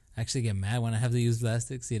plastics. I actually get mad when I have to use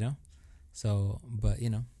plastics, you know. So, but you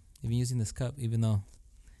know, even using this cup, even though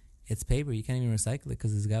it's paper, you can't even recycle it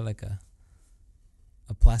because it's got like a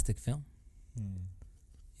plastic film,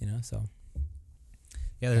 you know. So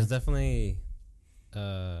yeah, there's definitely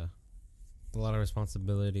a lot of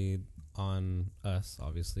responsibility on us,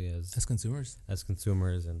 obviously, as consumers.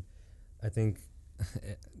 And I think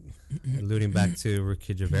alluding back to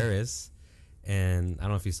Ricky Gervais, and I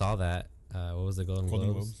don't know if you saw that. What was the Golden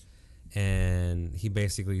Globes? And he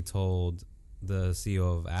basically told the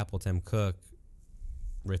CEO of Apple, Tim Cook,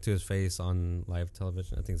 right to his face on live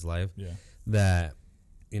television, I think it's live, that,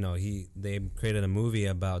 you know, they created a movie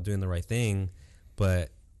about doing the right thing, but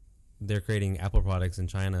they're creating Apple products in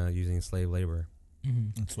China using slave labor.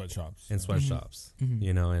 And sweatshops.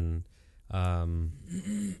 You know, and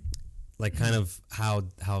like kind of how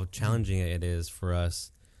challenging it is for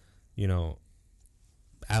us, you know,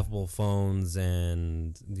 Apple phones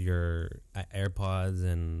and your AirPods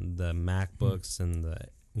and the MacBooks and the,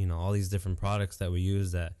 you know, all these different products that we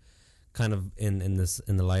use that kind of in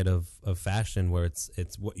the light of fashion, where it's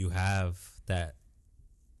what you have that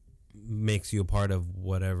makes you a part of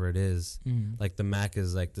whatever it is. Like the Mac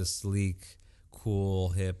is like this sleek, cool,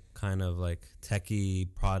 hip kind of like techie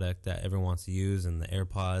product that everyone wants to use, and the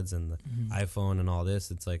AirPods and the iPhone and all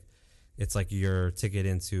this, it's like your ticket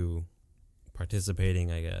into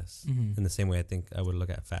participating, I guess, in the same way I think I would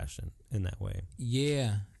look at fashion in that way.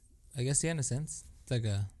 Yeah, I guess, yeah, in a sense, it's like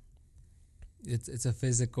it's a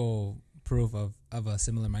physical proof of a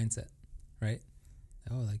similar mindset, right?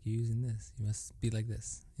 Oh, like you're using this, you must be like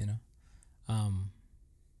this, you know.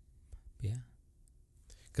 Yeah.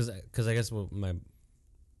 Because I guess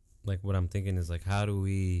what I'm thinking is like, how do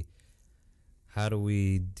we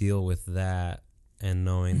deal with that and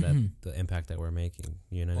knowing that the impact that we're making,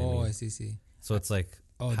 you know what I mean? Oh, I see. So it's like,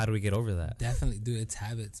 how do we get over that? Definitely, dude. It's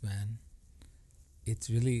habits, man. It's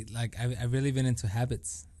really like I've really been into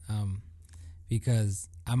habits, because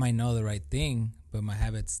I might know the right thing, but my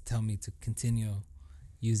habits tell me to continue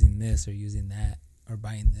using this or using that or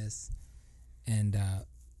buying this, and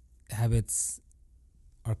habits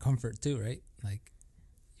are comfort too, right? Like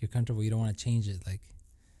you're comfortable, you don't want to change it. Like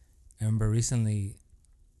I remember recently,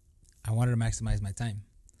 I wanted to maximize my time,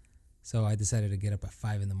 so I decided to get up at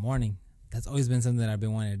 5 a.m. That's always been something that I've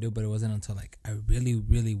been wanting to do, but it wasn't until like I really,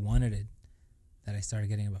 really wanted it that I started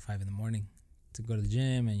getting up at 5 a.m. to go to the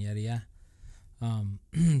gym and yada yada.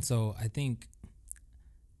 So I think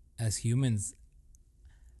as humans,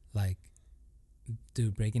 like,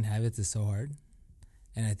 dude, breaking habits is so hard,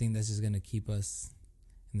 and I think that's just gonna keep us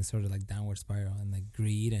in this sort of like downward spiral and like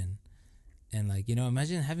greed and like, you know,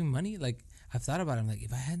 imagine having money. Like I've thought about it. I'm like,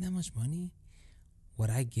 if I had that much money, would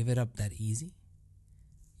I give it up that easy?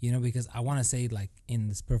 You know, because I want to say like in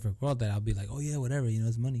this perfect world that I'll be like, oh yeah, whatever, you know,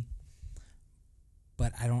 it's money.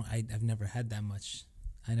 But I've never had that much.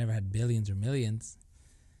 I never had billions or millions.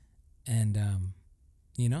 And,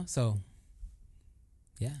 you know, so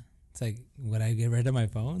yeah, it's like, would I get rid of my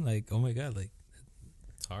phone? Like, oh my God, like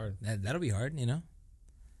it's hard. That'll be hard, you know?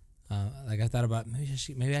 Like I thought about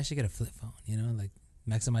maybe I should get a flip phone, you know, like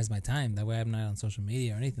maximize my time. That way I'm not on social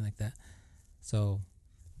media or anything like that. So,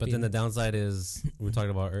 but then the downside is we talked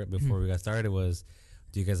about before we got started was,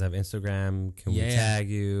 do you guys have Instagram? Can we tag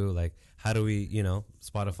you? Like, how do we, you know,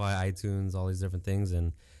 Spotify, iTunes, all these different things?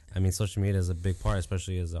 And I mean, social media is a big part,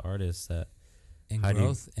 especially as an artist. That and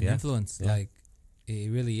growth and influence, like it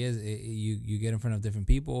really is. You get in front of different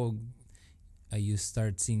people. You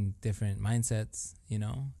start seeing different mindsets, you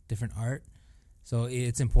know, different art. So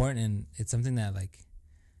it's important, and it's something that like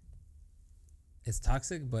it's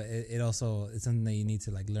toxic, but it also it's something that you need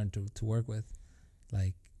to like learn to work with,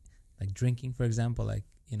 like drinking, for example. Like,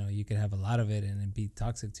 you know, you could have a lot of it and it be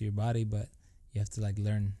toxic to your body, but you have to like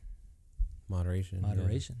learn moderation.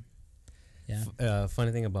 Yeah.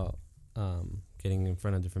 Funny thing about getting in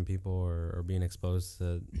front of different people or being exposed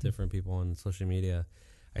to different people on social media.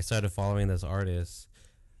 I started following this artist,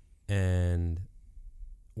 and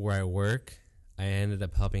where I work, I ended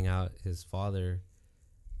up helping out his father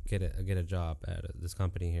get a job at this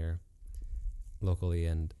company here locally,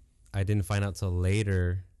 and I didn't find out till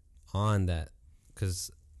later on that because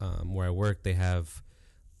where I work, they have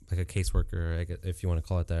like a caseworker, if you want to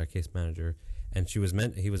call it that, a case manager, and he was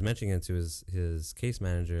mentioning it to his case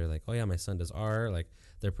manager, like, oh yeah, my son does art, like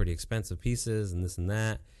they're pretty expensive pieces and this and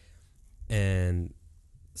that, and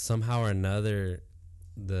somehow or another,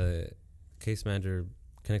 the case manager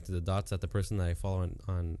connected the dots that the person that I follow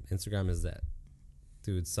on Instagram is that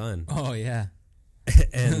dude's son. Oh yeah.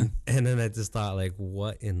 and then I just thought, like,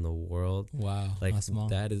 what in the world? Wow. Like, how small.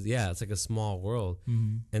 that is, yeah, it's like a small world.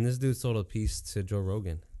 And this dude sold a piece to Joe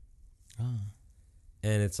Rogan. Ah.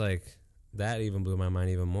 And it's like, that even blew my mind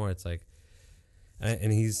even more. It's like,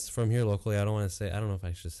 and he's from here locally. I don't want to say, I don't know if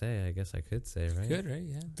I should say, I guess I could say, right? Good, right?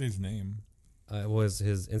 Yeah. His name. Was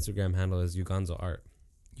his Instagram handle is Uganzo Art.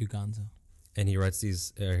 Uganzo. And he writes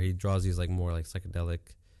these, or he draws these like more like psychedelic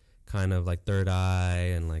kind of like third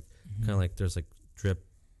eye and like kind of like there's like drip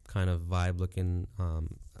kind of vibe looking.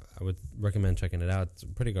 I would recommend checking it out. It's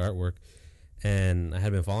pretty good artwork. And I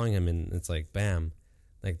had been following him, and it's like, bam,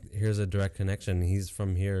 like here's a direct connection. He's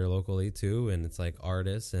from here locally too, and it's like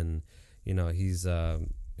artists, and you know he's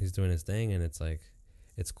doing his thing, and it's like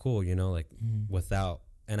it's cool, you know, like without.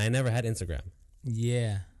 And I never had Instagram.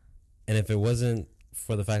 Yeah. And if it wasn't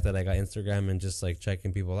for the fact that I got Instagram and just like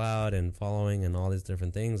checking people out and following and all these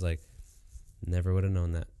different things, like never would have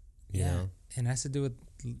known that. You know? And it has to do with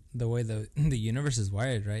the way the universe is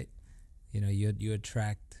wired, right? You know, you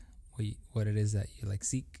attract what it is that you like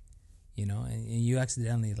seek, you know, and you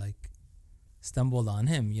accidentally like stumbled on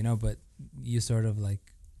him, you know, but you sort of like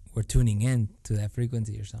were tuning in to that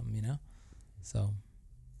frequency or something, you know? So,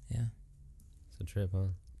 yeah. It's a trip, huh?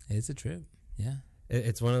 It's a trip, yeah.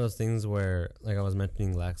 It's one of those things where, like I was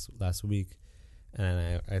mentioning last week,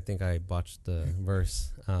 and I think I botched the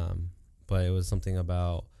verse, but it was something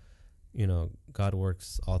about, you know, God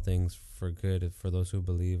works all things for good for those who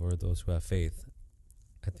believe or those who have faith.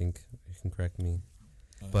 I think you can correct me.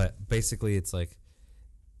 But basically it's like,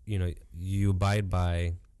 you know, you abide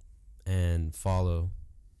by and follow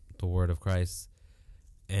the word of Christ.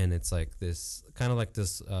 And it's like this kind of like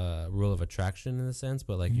this rule of attraction in a sense,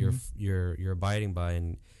 but like you're abiding by,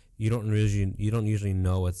 and you don't usually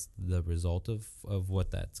know what's the result of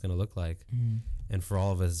what that's gonna look like. And for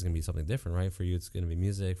all of us, it's gonna be something different, right? For you, it's gonna be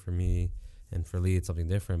music. For me, and for Lee, it's something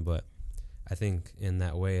different. But I think in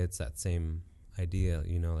that way, it's that same idea.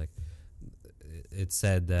 You know, like it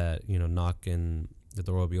said that, you know, knock and the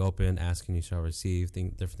door will be open, ask and you shall receive.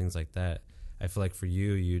 Different things like that. I feel like for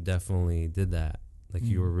you, you definitely did that. Like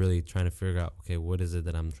you were really trying to figure out, okay, what is it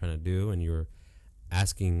that I'm trying to do? And you were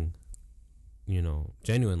asking, you know,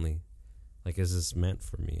 genuinely, like, is this meant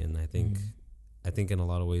for me? And I think in a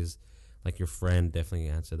lot of ways, like your friend definitely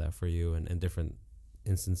answered that for you, and different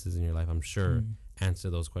instances in your life, I'm sure, answer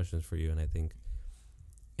those questions for you. And I think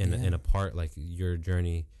in a part, like your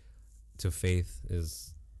journey to faith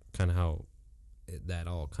is kind of how that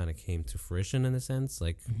all kind of came to fruition in a sense,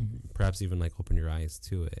 like perhaps even like open your eyes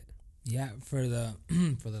to it. Yeah, for the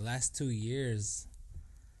for the last 2 years,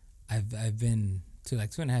 I've been to like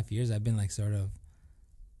 2.5 years. I've been like sort of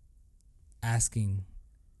asking,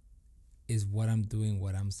 is what I'm doing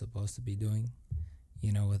what I'm supposed to be doing?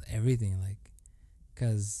 You know, with everything, like,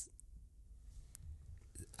 because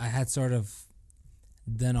I had sort of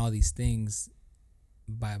done all these things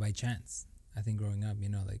by chance. I think growing up, you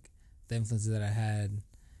know, like the influences that I had,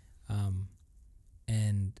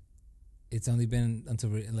 and it's only been until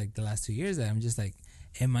like the last 2 years that I'm just like,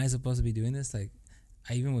 am I supposed to be doing this? Like,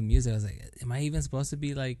 even with music, I was like, am I even supposed to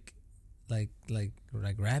be like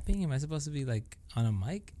rapping? Am I supposed to be like on a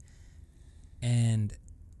mic? And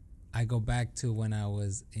I go back to when I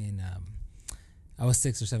was I was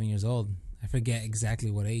 6 or 7 years old. I forget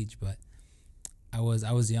exactly what age, but I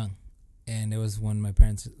was young, and it was when my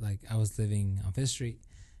parents, like, I was living on Fifth Street,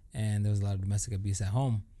 and there was a lot of domestic abuse at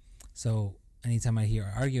home. So anytime I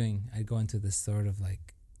hear arguing, I'd go into this sort of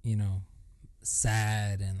like, you know,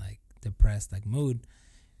 sad and like depressed like mood.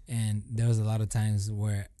 And there was a lot of times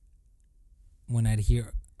where when I'd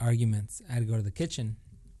hear arguments, I'd go to the kitchen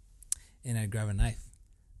and I'd grab a knife.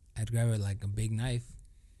 I'd grab it like a big knife.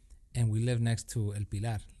 And we lived next to El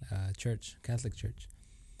Pilar church, Catholic church.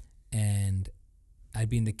 And I'd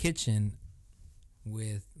be in the kitchen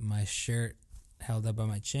with my shirt held up by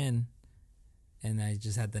my chin, and I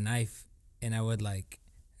just had the knife. And I would like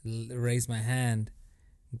raise my hand,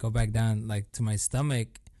 go back down like to my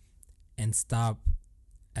stomach, and stop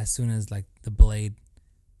as soon as like the blade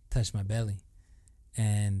touched my belly.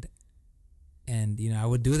 And you know, I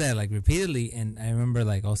would do that like repeatedly. And I remember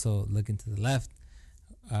like also looking to the left,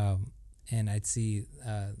 and I'd see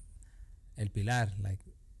El Pilar, like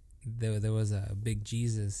there was a big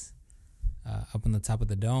Jesus up on the top of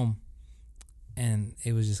the dome, and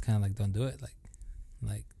it was just kind of like, don't do it,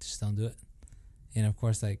 like just don't do it. And of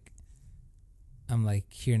course, like, I'm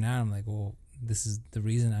like here now, I'm like, well, this is the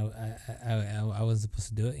reason I wasn't supposed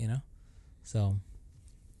to do it, you know? So,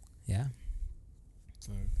 yeah.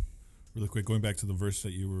 So, really quick, going back to the verse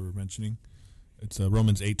that you were mentioning, it's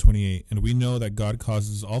Romans 8:28, and we know that God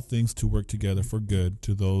causes all things to work together for good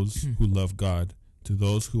to those who love God, to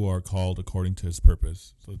those who are called according to His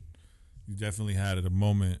purpose. So you definitely had at a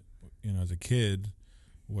moment, as a kid,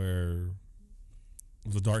 where it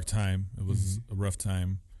was a dark time. It was a rough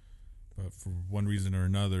time, but for one reason or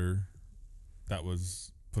another, that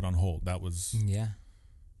was put on hold. That was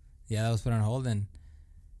that was put on hold, and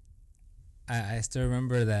I still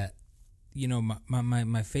remember that.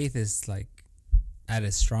 My faith is like at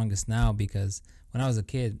its strongest now, because when I was a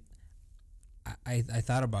kid, I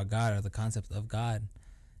thought about God, or the concept of God,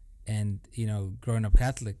 and growing up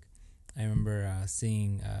Catholic, I remember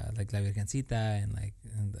seeing like La Virgencita and like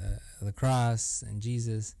the cross and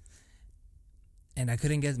Jesus, and I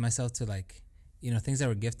couldn't get myself to like things that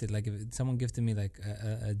were gifted. Like if someone gifted me like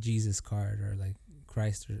a Jesus card, or like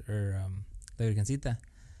Christ, or La Virgencita,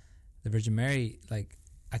 the Virgin Mary, like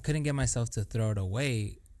I couldn't get myself to throw it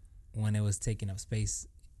away when it was taking up space,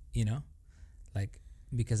 like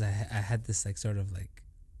because I had this like sort of like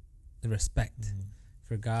the respect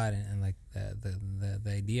for God, and like the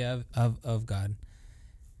idea of God,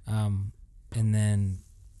 and then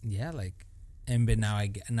but now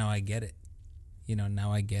I get it,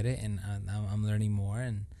 now I get it, and I'm learning more,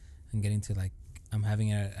 and I'm getting to like I'm having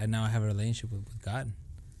now I have a relationship with God,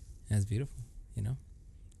 and it's beautiful,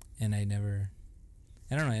 and I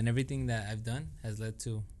don't know, and everything that I've done has led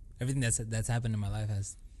to everything that's happened in my life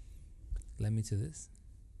has led me to this,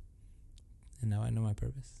 and now I know my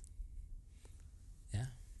purpose. Yeah.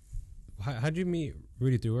 How'd you meet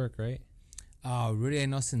Rudy? Through work, right? Oh, Rudy, I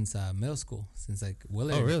know since middle school, since like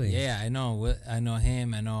Willard. Oh, really? Yeah, I know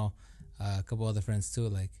him. I know a couple other friends too,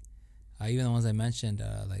 like even the ones I mentioned,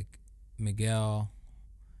 like Miguel,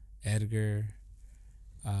 Edgar,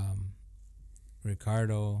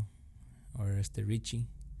 Ricardo, or Richie.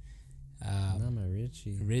 Not my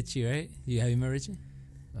Richie. Richie, right? Have you met Richie?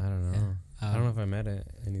 I don't know. Yeah. I don't know if I met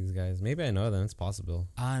any of these guys. Maybe I know them. It's possible.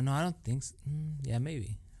 No, I don't think so. Yeah,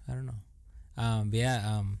 maybe. I don't know. But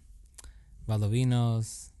yeah,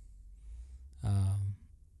 Valdovinos.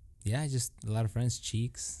 Yeah, just a lot of friends.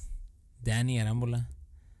 Cheeks, Danny Arambola.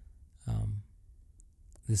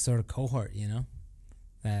 This sort of cohort,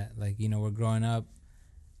 that like we're growing up,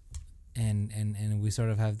 and we sort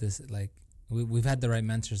of have this like we've had the right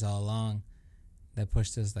mentors all along, that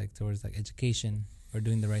pushed us like towards like education or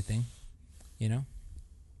doing the right thing,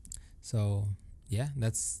 So yeah,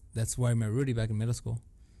 that's where I met Rudy back in middle school,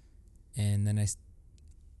 and then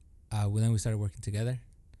then we started working together,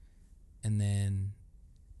 and then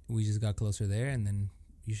we just got closer there, and then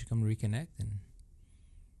you should come reconnect, and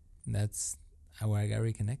that's where I got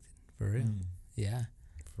reconnected for real. Yeah,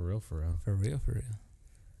 for real.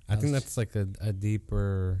 I think that's like a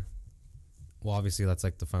deeper. Well, obviously that's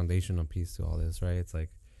like the foundational piece to all this, right? It's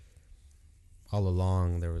like all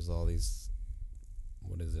along there was all these,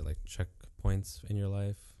 what is it, like checkpoints in your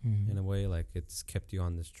life, in a way, like it's kept you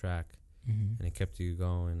on this track, and it kept you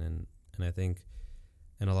going, and I think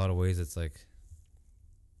in a lot of ways it's like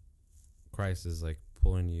Christ is like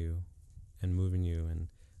pulling you and moving you, and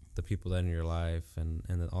the people that are in your life, and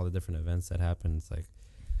all the different events that happen. It's like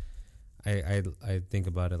I think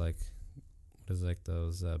about it like, what is it, like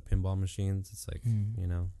those pinball machines. It's like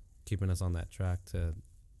keeping us on that track to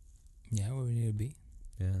where we need to be.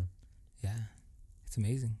 Yeah, it's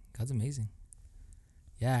amazing. God's amazing.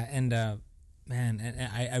 Yeah, and man, and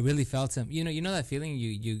I really felt him. You know that feeling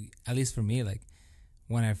you at least for me, like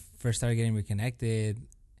when I first started getting reconnected,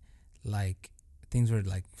 like things were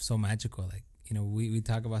like so magical. Like we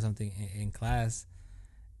talk about something in class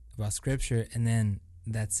about scripture, and then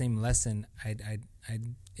that same lesson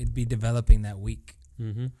it'd be developing that week.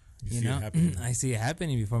 I see it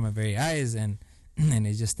happening before my very eyes, and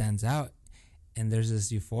it just stands out, and there's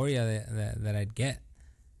this euphoria that I'd get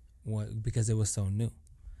because it was so new.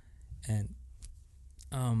 And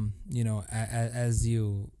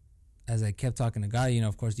as I kept talking to God,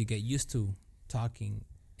 of course you get used to talking,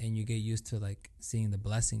 and you get used to like seeing the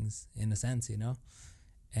blessings in a sense,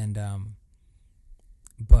 and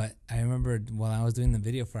but I remember while I was doing the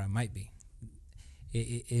video for I Might Be,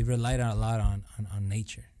 it relied a lot on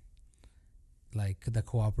nature, like the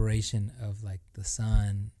cooperation of like the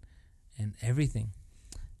sun and everything,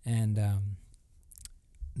 and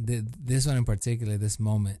this one in particular, this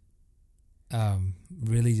moment,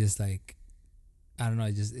 really just like, I don't know,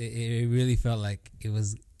 it really felt like it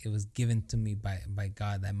was given to me by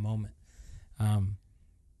God, that moment.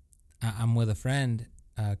 I'm with a friend,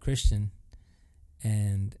 Christian,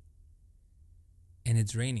 and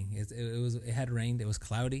it's raining. It had rained. It was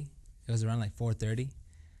cloudy. It was around like 4:30,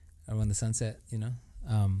 around the sunset,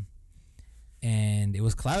 and it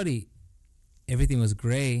was cloudy. Everything was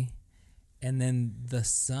gray, and then the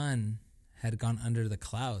sun had gone under the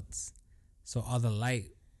clouds, So all the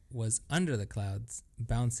light was under the clouds,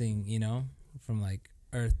 bouncing, from like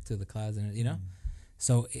Earth to the clouds, and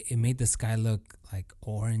so it made the sky look like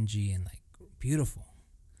orangey and like beautiful.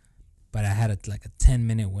 But I had like a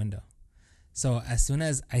 10-minute window. So as soon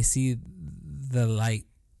as I see the light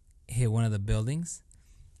hit one of the buildings,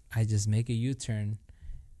 I just make a U-turn,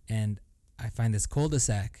 and I find this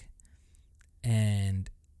cul-de-sac, and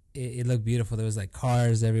it looked beautiful. There was like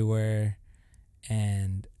cars everywhere,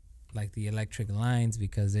 and like the electric lines,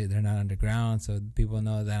 because they're not underground, so people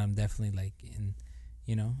know that I'm definitely like in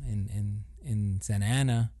Santa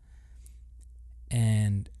Ana.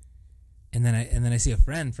 And then I see a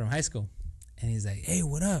friend from high school, and he's like, "Hey,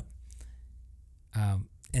 what up?"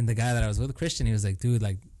 And the guy that I was with, Christian, he was like, "Dude,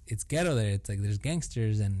 like, it's ghetto there. It's like there's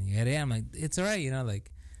gangsters and yada yada." I'm like, "It's all right,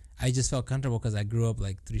 like I just felt comfortable because I grew up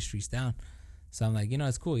like 3 streets down." So I'm like,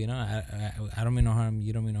 it's cool, I don't mean no harm,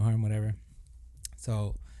 you don't mean no harm, whatever.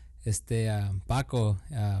 So Paco,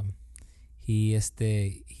 he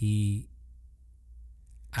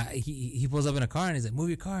pulls up in a car, and he's like, "Move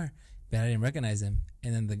your car." But I didn't recognize him.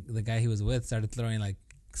 And then the guy he was with started throwing like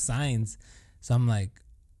signs. So I'm like,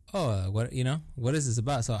 "Oh, what is this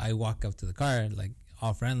about?" So I walk up to the car, like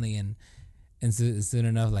all friendly, and soon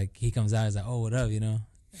enough, like he comes out, he's like, "Oh, what up?"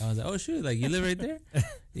 I was like, "Oh shoot, like you live right there?"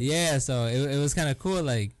 Yeah, so it was kind of cool,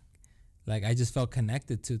 like I just felt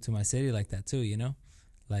connected to my city like that too,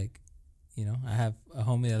 like I have a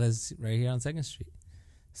homie that lives right here on 2nd Street.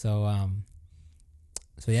 So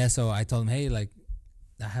so I told him, "Hey, like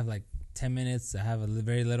I have like 10 minutes, I have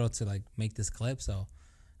very little to like make this clip." So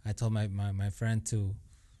I told my friend to,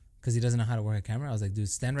 because he doesn't know how to work a camera, I was like, "Dude,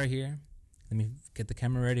 stand right here, let me get the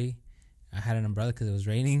camera ready." I had an umbrella because it was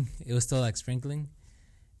raining, it was still like sprinkling.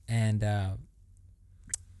 And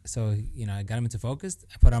so I got him into focus.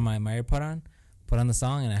 I put on my AirPod put on the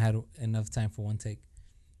song, and I had enough time for one take,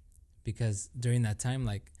 because during that time,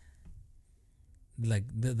 like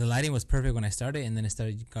the lighting was perfect when I started, and then it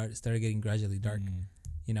started getting gradually dark, and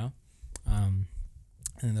then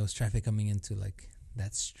there was traffic coming into like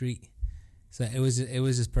that street. So it was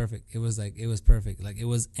just perfect. It was perfect. Like it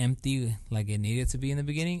was empty, like it needed to be in the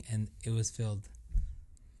beginning, and it was filled,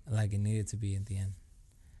 like it needed to be at the end.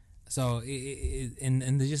 So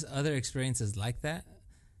and there's just other experiences like that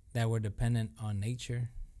were dependent on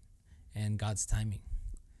nature and God's timing.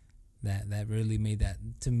 That really made that,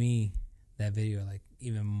 to me, that video like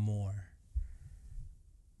even more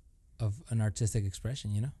of an artistic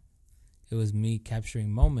expression. It was me capturing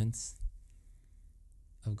moments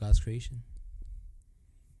of God's creation.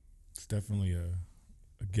 It's definitely a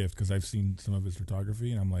gift, because I've seen some of his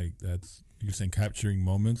photography, and I'm like, you're saying capturing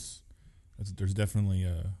moments. There's definitely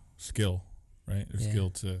a skill, right? There's skill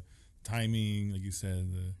to timing, like you said.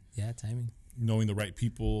 Timing. Knowing the right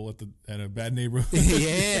people at a bad neighborhood.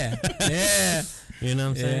 yeah. You know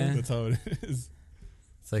what I'm saying? That's how it is.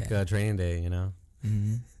 It's like training day,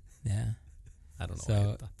 Mm-hmm. Yeah. I don't know. So why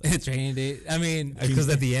I thought that. training day. I mean, because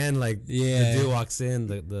at the end, like the dude walks in,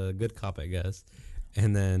 the good cop, I guess,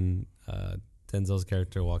 and then Denzel's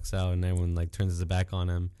character walks out, and everyone like turns his back on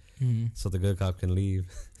him, so the good cop can leave.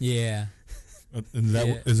 Yeah.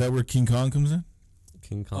 Is that where King Kong comes in?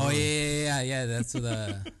 King Kong. Oh yeah. That's what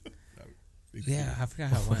the. Yeah, I forgot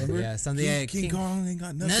how it went. Yeah, something. King Kong ain't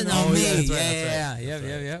got nothing. No, on me. me. Yeah.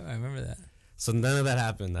 I remember that. So none of that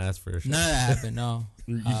happened. That's for sure. None of that happened. No.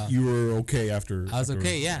 You were okay after. I was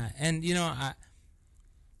okay. Yeah, and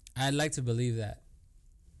I'd like to believe that.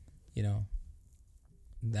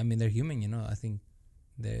 I mean, they're human. I think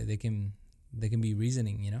they can be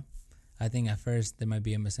reasoning. I think at first there might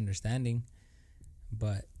be a misunderstanding,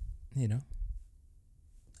 but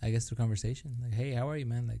I guess through conversation, like, "Hey, how are you,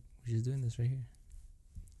 man? Like, we're just doing this right here."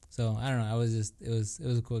 So I don't know. it was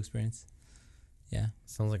a cool experience. Yeah.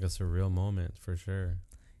 Sounds like a surreal moment for sure.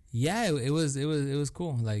 Yeah, it was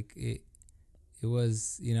cool. Like it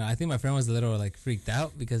was, I think my friend was a little like freaked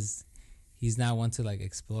out because he's not one to like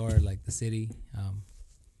explore like the city.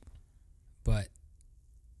 But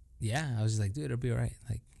yeah, I was just like, dude, it'll be all right.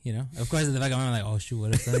 Like, of course in the back of my mind, I'm like, oh shoot,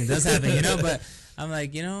 what if something does happen, but I'm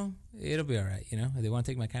like, it'll be all right. If they want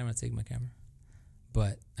to take my camera, take my camera.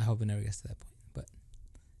 But I hope it never gets to that point. But,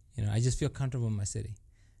 I just feel comfortable in my city.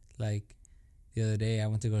 Like the other day I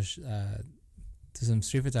went to go to some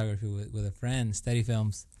street photography with a friend, Steady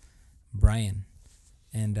Films, Brian,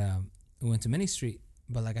 and we went to Mini Street.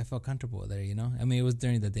 But like I felt comfortable there, I mean, it was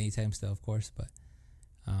during the daytime still, of course, but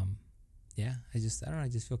yeah, I don't know, I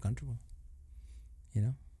just feel comfortable,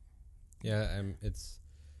 Yeah,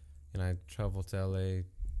 I travel to LA,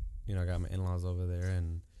 I got my in-laws over there,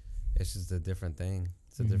 and it's just a different thing.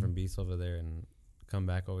 It's a different beast over there, and come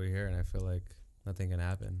back over here, and I feel like nothing can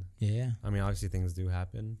happen. Yeah. I mean, obviously things do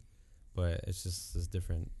happen, but it's just this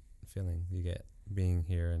different feeling you get being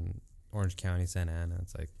here in Orange County, Santa Ana.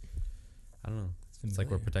 It's like, I don't know. It's like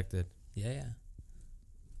we're protected. Yeah.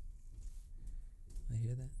 I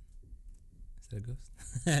hear that. Is that a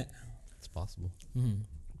ghost? It's possible. Mm-hmm.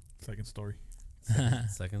 Second story.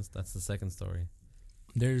 That's the second story.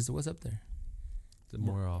 There's what's up there? The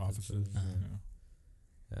more offices.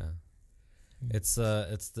 Yeah. It's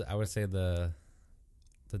I would say the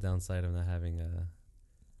downside of not having a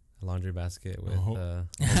laundry basket with a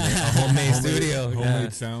homemade studio.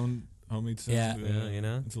 Homemade sound. Yeah. You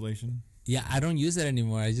know? Insulation. Yeah, I don't use it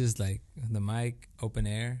anymore. I just like the mic, open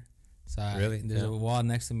air. So there's a wall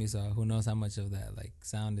next to me, so who knows how much of that like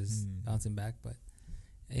sound is bouncing back, but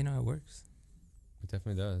you know, it works. It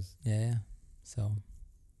definitely does. Yeah. So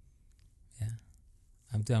yeah.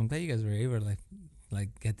 I'm glad you guys were able to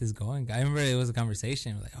like get this going. I remember it was a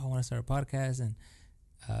conversation like, oh, I want to start a podcast and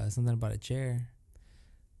something about a chair.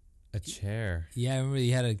 A chair. Yeah, I remember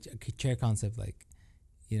you had a chair concept, like,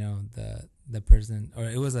 you know, the person, or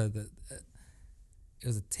it was a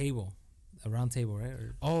table, a round table, right?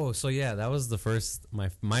 Oh, so yeah, that was the first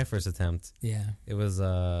my first attempt. Yeah, it was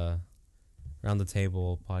Round the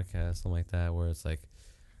Table podcast, something like that, where it's like,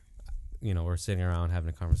 you know, we're sitting around having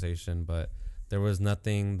a conversation, but there was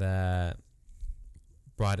nothing that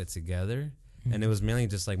brought it together. And it was mainly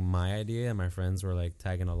just like my idea, and my friends were like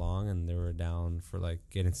tagging along, and they were down for like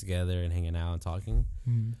getting together and hanging out and talking.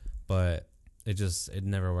 But it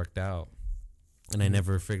never worked out, and I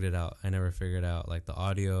never figured it out. I never figured out like the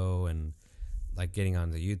audio and like getting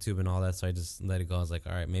onto YouTube and all that. So I just let it go. I was like,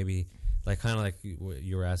 all right, maybe like kind of like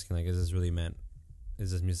you were asking, like, is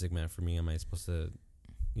this music meant for me? Am I supposed to,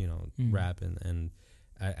 you know, rap? And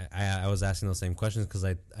I was asking those same questions because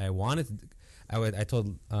I wanted to. I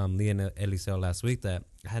told Lee and Eliseo last week that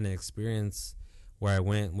I had an experience where I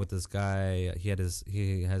went with this guy. He has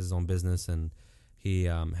his own business, and he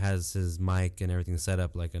has his mic and everything set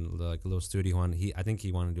up like a little studio. I think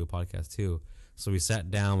he wanted to do a podcast too. So we sat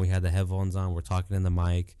down. We had the headphones on. We're talking in the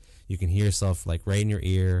mic. You can hear yourself like right in your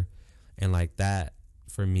ear, and like that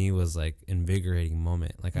for me was like invigorating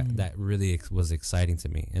moment. Like that really was exciting to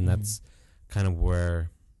me, and that's kind of where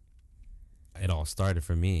it all started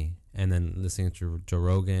for me. And then listening to Joe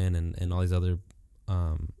Rogan and all these other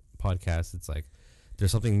podcasts, it's like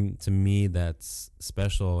there's something to me that's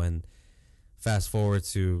special. And fast forward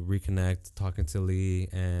to reconnect, talking to Lee,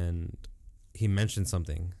 and he mentioned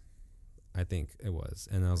something, I think it was,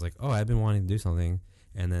 and I was like, oh, I've been wanting to do something.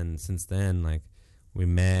 And then since then, like, we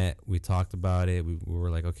met, we talked about it, we were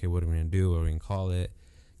like, okay, what are we gonna do, what are we gonna call it,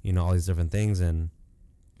 you know, all these different things. And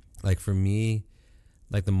like for me,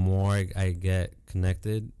 like the more I get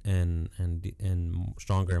connected and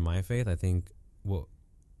stronger in my faith, I think what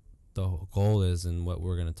the goal is and what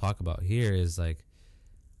we're going to talk about here is like,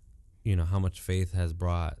 you know, how much faith has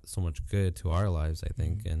brought so much good to our lives, I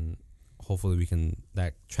think. And hopefully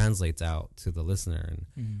that translates out to the listener,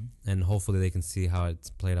 and hopefully they can see how it's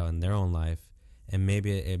played out in their own life. And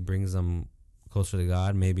maybe it brings them closer to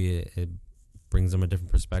God. Maybe it brings them a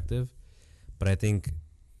different perspective. But I think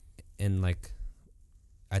in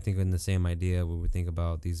the same idea when we think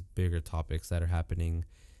about these bigger topics that are happening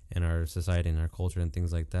in our society and our culture and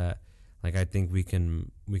things like that, like I think we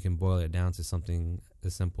can boil it down to something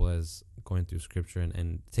as simple as going through scripture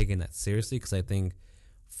and taking that seriously. Because I think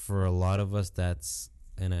for a lot of us, that's,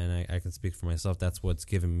 and I can speak for myself, that's what's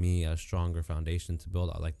given me a stronger foundation to build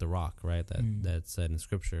out, like the rock, right? That's said in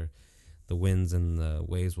scripture, the winds and the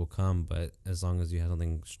waves will come, but as long as you have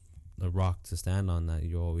a rock to stand on, that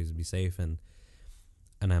you'll always be safe. And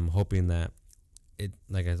I'm hoping that it,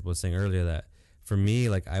 like I was saying earlier, that for me,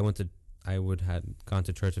 like I had gone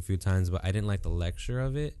to church a few times, but I didn't like the lecture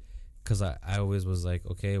of it, because I always was like,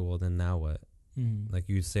 okay, well then now what? Like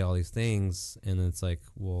you say all these things, and it's like,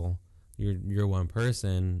 well, you're one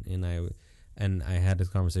person, and I had this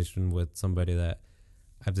conversation with somebody that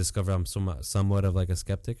I've discovered I'm somewhat of like a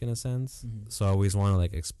skeptic in a sense. So I always want to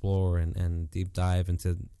like explore and deep dive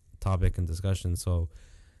into topic and discussion. So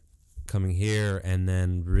coming here and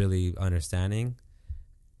then really understanding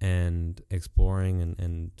and exploring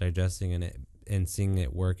and digesting and seeing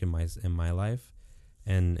it work in my life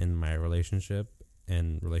and in my relationship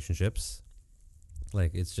and relationships,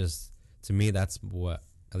 like it's just, to me, that's what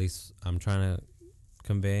at least I'm trying to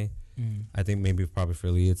convey. I think maybe probably for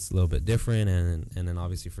Lee it's a little bit different, and then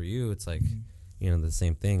obviously for you it's like, you know, the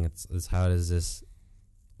same thing. It's how does this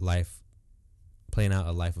life playing out,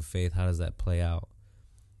 a life of faith, how does that play out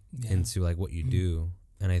into like what you do?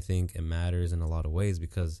 And I think it matters in a lot of ways,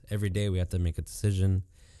 because every day we have to make a decision,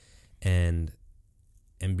 and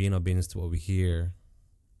and being obedient to what we hear,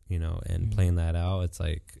 you know, and playing that out, it's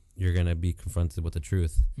like you're gonna be confronted with the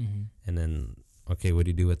truth, and then okay, what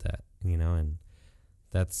do you do with that, you know? And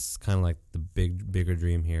that's kind of like the bigger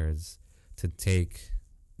dream here is to take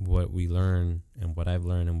what we learn and what I've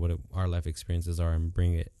learned and what our life experiences are and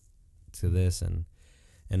bring it to this and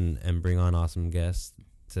bring on awesome guests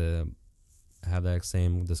to have that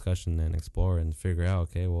same discussion and explore and figure out,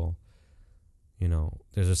 okay, well, you know,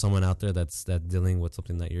 is there someone out there that's dealing with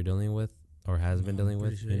something that you're dealing with or has been dealing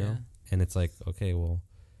with, sure, you know? And it's like, okay, well,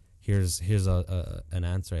 here's an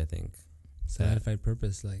answer, I think. Satisfied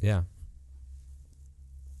purpose, like, yeah.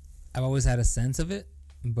 I've always had a sense of it,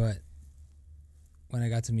 but when I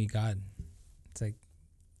got to meet God, it's like,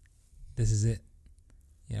 this is it,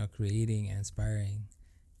 you know, creating and inspiring.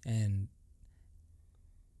 And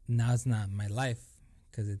now it's not my life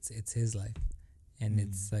because it's his life. And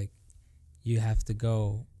it's like, you have to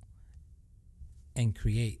go and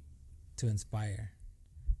create to inspire,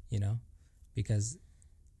 you know, because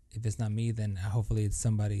if it's not me, then hopefully it's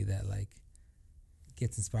somebody that like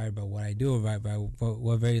gets inspired by what I do or by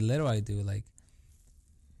what very little I do, like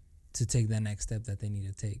to take that next step that they need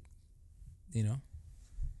to take, you know?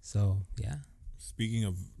 So, yeah. Speaking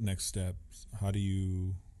of next steps, how do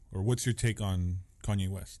you, or what's your take on Kanye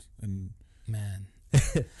West? And man,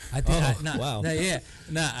 I think wow.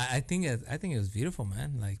 I think it was beautiful,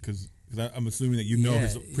 man. Like, because I'm assuming that you know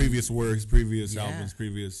his previous work, his previous albums,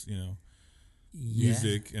 previous, you know,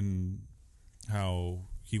 music, and how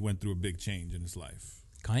he went through a big change in his life.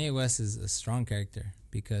 Kanye West is a strong character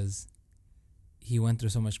because he went through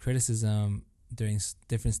so much criticism during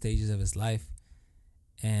different stages of his life,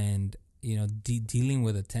 and you know, dealing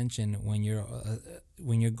with attention when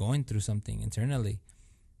you're going through something internally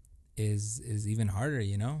is even harder,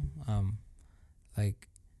 you know. Like,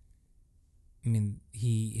 I mean,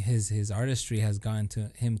 his artistry has gotten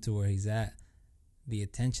to him to where he's at, the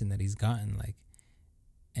attention that he's gotten, like,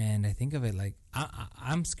 and I think of it like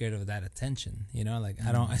I'm scared of that attention, you know, like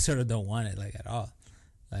I sort of don't want it, like, at all,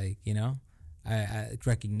 like, you know, I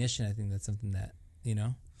recognition, I think that's something that, you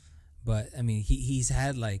know, but I mean, he's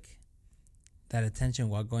had like that attention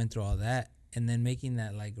while going through all that, and then making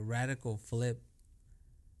that like radical flip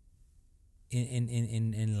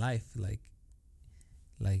in life, like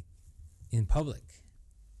in public,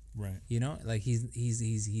 right? You know, like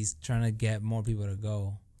he's trying to get more people to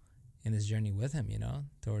go in his journey with him, you know,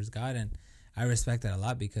 towards God, and I respect that a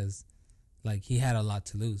lot because, like, he had a lot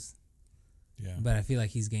to lose, but I feel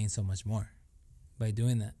like he's gained so much more by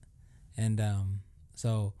doing that, and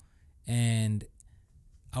and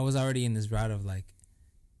I was already in this route of like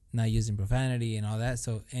not using profanity and all that.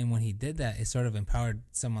 So, and when he did that, it sort of empowered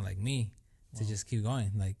someone like me to just keep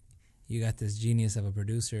going. Like, you got this genius of a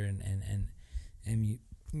producer and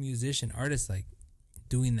musician, artist, like,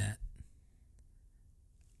 doing that.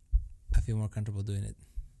 I feel more comfortable doing it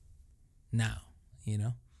now, you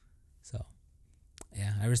know? So,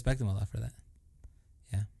 yeah, I respect him a lot for that.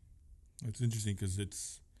 Yeah. It's interesting because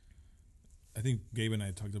I think Gabe and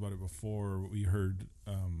I talked about it before. We heard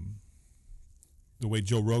the way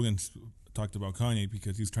Joe Rogan talked about Kanye,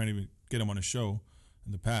 because he was trying to get him on a show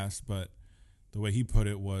in the past, but the way he put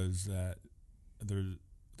it was that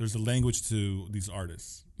there's a language to these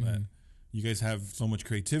artists. That you guys have so much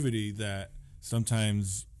creativity that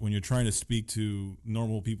sometimes when you're trying to speak to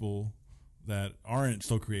normal people that aren't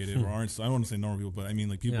so creative or aren't, I don't want to say normal people, but I mean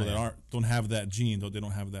like people that don't have that gene, though they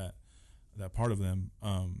don't have that part of them,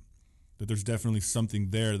 that there's definitely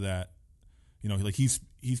something there that, you know, like he's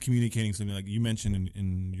communicating something, like you mentioned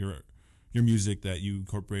in your music, that you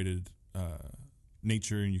incorporated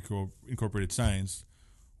nature and you incorporated science,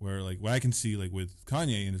 where like what I can see like with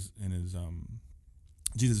Kanye and his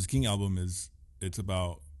Jesus is King album is it's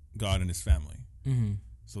about God and his family.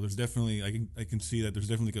 So there's definitely I can see that there's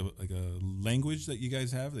definitely like a language that you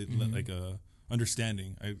guys have, like a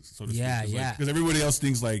understanding, so to speak. Because everybody else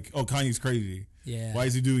thinks like, oh, Kanye's crazy. Yeah. Why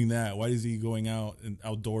is he doing that? Why is he going out and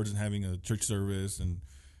outdoors and having a church service and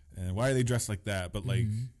why are they dressed like that? But like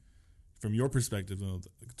from your perspective, you know,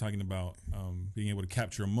 talking about being able to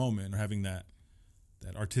capture a moment or having that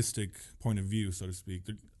artistic point of view, so to speak.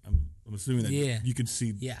 I'm assuming that you could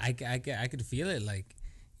see. Yeah, I could feel it, like,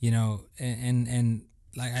 you know, and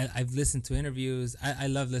like I've listened to interviews. I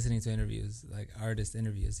love listening to interviews, like artist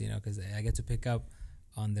interviews, you know, because I get to pick up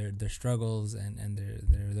on their struggles and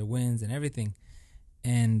their wins and everything.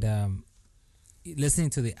 And listening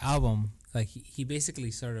to the album, like he basically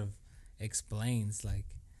sort of explains like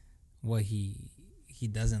what he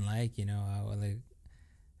doesn't like, you know.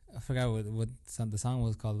 I forgot what the song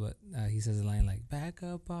was called, but he says a line like, "Back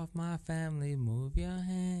up off my family, move your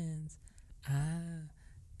hands.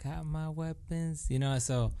 weapons, you know.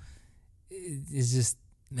 So it's just,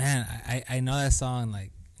 man, I know that song.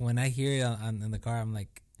 Like when I hear it in the car, I'm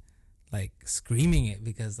like screaming it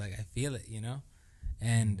because like I feel it, you know.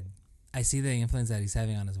 And I see the influence that he's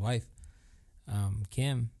having on his wife,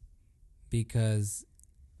 Kim, because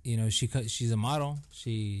you know she's a model.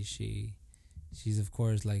 She's of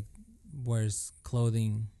course like wears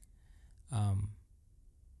clothing,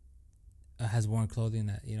 has worn clothing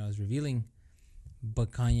that you know is revealing,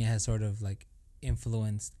 but Kanye has sort of like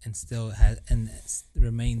influenced and still has and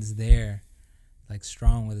remains there, like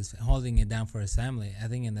strong with his holding it down for his family. I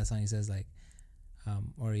think in that song he says like,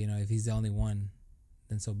 or you know if he's the only one,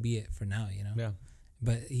 then so be it for now, you know. Yeah.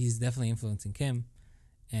 But he's definitely influencing Kim,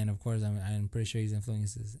 and of course I'm pretty sure he's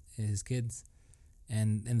influencing his kids,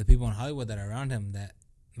 and the people in Hollywood that are around him that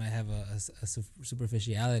might have a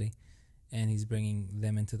superficiality, and he's bringing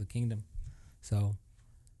them into the kingdom. So,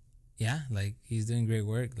 yeah, like he's doing great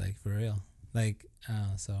work, like for real. Like,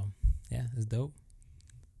 so yeah, it's dope.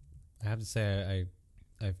 I have to say,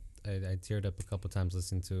 I teared up a couple times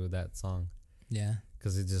listening to that song. Yeah,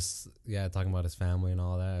 because it just talking about his family and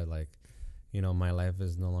all that. Like, you know, my life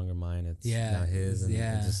is no longer mine; it's now his. And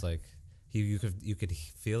it's just like you could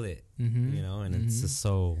feel it, mm-hmm. you know, and it's just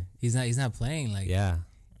so. He's not playing like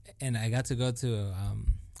And I got to go to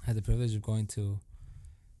had the privilege of going to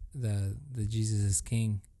the Jesus is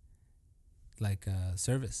King like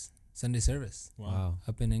Sunday service. Wow.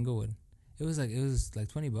 Up in Inglewood. It was like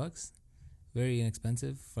 $20, very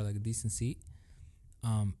inexpensive for like a decent seat.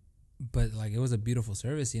 But like it was a beautiful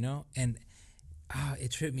service, you know, and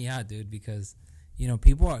it tripped me out, dude, because you know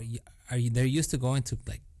people they're used to going to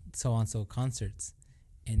like so and so concerts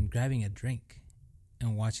and grabbing a drink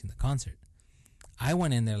and watching the concert. I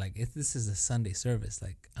went in there like if this is a Sunday service,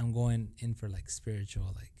 like I'm going in for like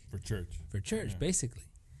spiritual, like for church, basically.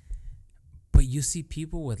 But you see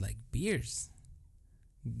people with like beers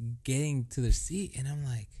getting to their seat, and I'm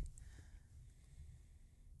like,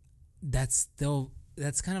 that's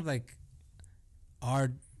kind of like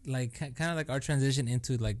our our transition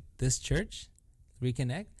into like this church,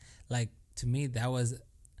 Reconnect. Like to me, that was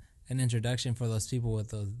an introduction for those people with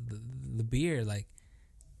the beer. Like,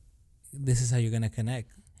 this is how you're gonna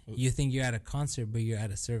connect. You think you're at a concert, but you're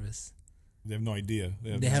at a service. They have no idea.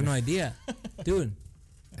 They have no idea, dude.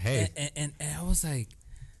 Hey, and I was like,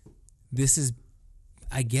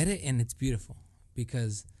 I get it, and it's beautiful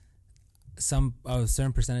because a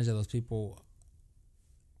certain percentage of those people,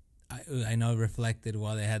 I know reflected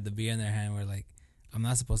while they had the beer in their hand were like, I'm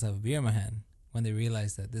not supposed to have a beer in my hand, when they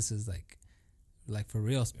realized that this is like for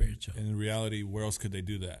real spiritual. And in reality, where else could they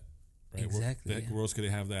do that? Right? Exactly. Where else could they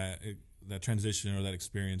have that transition or that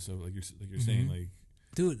experience of like you're saying, like,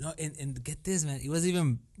 dude? No, and get this, man. It was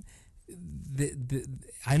even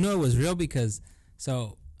I know it was real because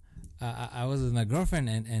I was with my girlfriend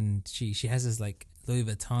and she has this like Louis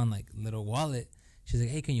Vuitton like little wallet. She's like,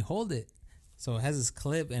 hey, can you hold it? So it has this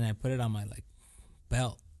clip, and I put it on my like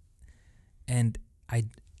belt, and I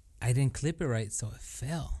didn't clip it right, so it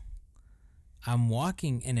fell. I'm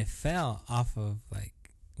walking and it fell off of like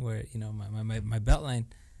where, you know, my belt line,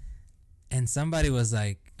 and somebody was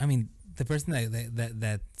like, I mean, the person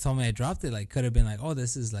that told me I dropped it like could have been like, oh,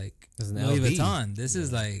 this is like Louis Vuitton. This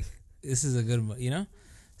is like, this is a good, you know.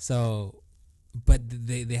 So, but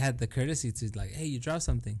they had the courtesy to like, hey, you dropped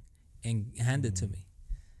something, and hand it to me.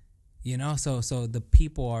 You know, so the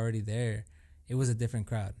people already there. It was a different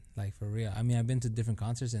crowd, like for real. I mean, I've been to different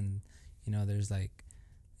concerts, and you know, there's like,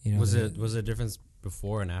 you know, was there a difference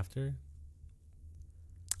before and after?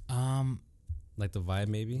 Like the vibe,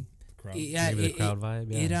 maybe. Crowd. Yeah, maybe the crowd vibe.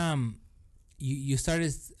 Yeah. You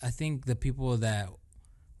started. I think the people that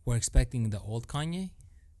were expecting the old Kanye,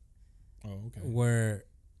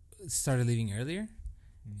 started leaving earlier,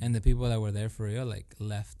 and the people that were there for real like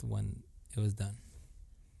left when it was done.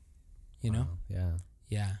 You know?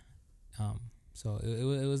 Yeah. So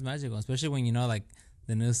it was magical, especially when you know like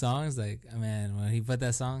the new songs. Like, man, when he put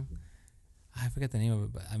that song, I forget the name of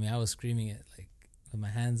it, but I mean, I was screaming it like with my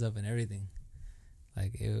hands up and everything.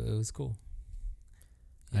 Like it was cool.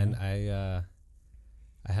 And I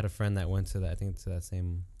had a friend that went to that. I think to that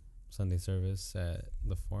same Sunday service at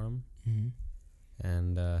the Forum,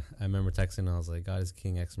 and I remember texting. I was like, "God is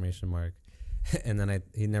King!" ! And then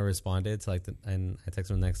he never responded to and I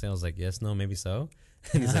texted him the next day. I was like, yes, no, maybe so.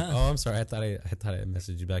 And he's like, oh, I'm sorry. I thought I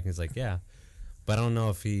messaged you back. And he's like, yeah, but I don't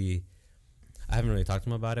know if I haven't really talked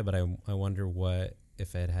to him about it, but I wonder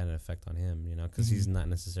if it had an effect on him, you know, because he's not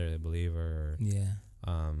necessarily a believer or,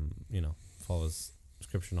 you know, follows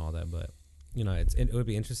scripture and all that. But, you know, it would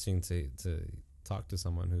be interesting to talk to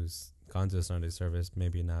someone who's gone to a Sunday service,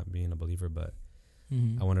 maybe not being a believer, but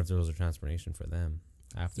I wonder if there was a transformation for them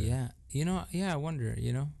after. Yeah, I wonder.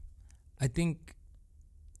 I think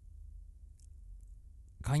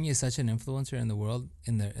Kanye is such an influencer in the world,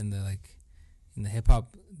 in the hip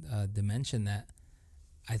hop dimension, that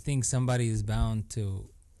I think somebody is bound to,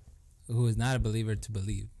 who is not a believer, to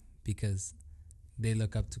believe, because they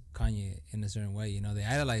look up to Kanye in a certain way. They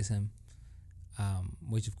idolize him,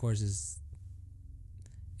 which of course is,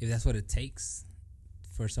 if that's what it takes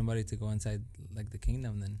for somebody to go inside like the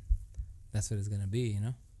kingdom, then that's what it's gonna be.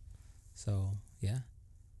 So yeah.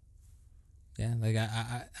 Like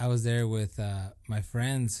I was there with my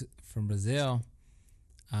friends from Brazil,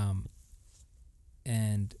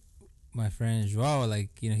 and my friend Joao,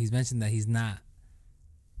 like, he's mentioned that he's not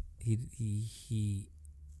he's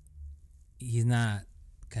not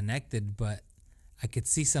connected, but I could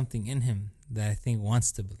see something in him that I think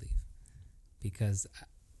wants to believe, because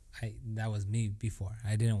I that was me before.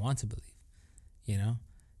 I didn't want to believe, and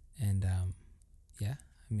I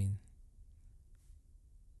mean,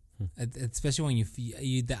 especially when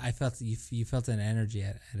I felt you felt an energy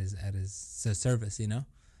at his service, and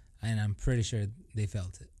I'm pretty sure they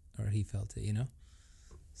felt it, or he felt it,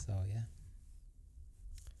 So yeah,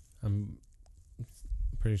 I'm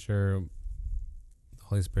pretty sure the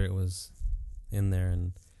Holy Spirit was in there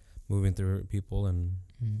and moving through people, and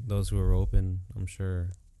those who were open, I'm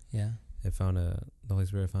sure. Yeah, the Holy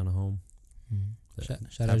Spirit found a home.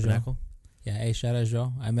 Shout out Joe. Yeah, hey, shout out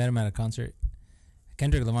Joe. I met him at a concert.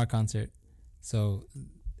 Kendrick Lamar concert. So,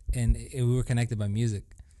 and we were connected by music,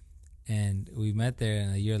 and we met there.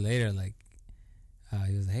 And a year later, like,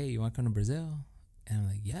 he was like, "Hey, you want to come to Brazil?" And I'm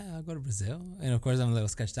like, "Yeah, I'll go to Brazil." And of course, I'm a little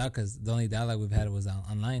sketched out because the only dialogue we've had was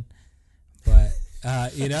online. But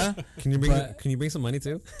Can you bring some money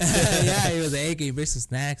too? Yeah, he was like, "Hey, can you bring some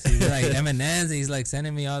snacks?" He's like M&Ms, and he's like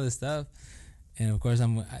sending me all this stuff. And of course,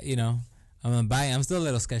 I'm gonna buy. I'm still a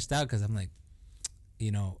little sketched out because I'm like,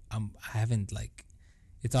 I haven't, like,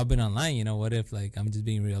 it's all been online, what if, like, I'm just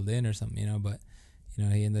being reeled in or something, but,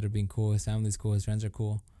 he ended up being cool. His family's cool. His friends are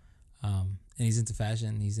cool. And he's into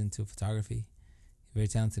fashion. He's into photography. Very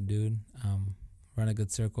talented dude. Run a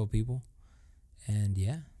good circle of people. And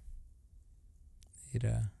yeah,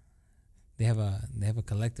 they have a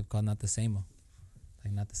collective called Not the Same.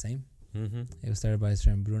 Like, Not the Same. Mm-hmm. It was started by his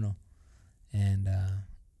friend Bruno. And,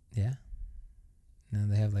 yeah.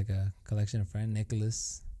 And they have like a collection of friends,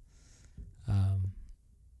 Nicholas.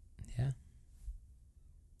 Yeah.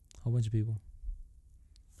 Whole bunch of people.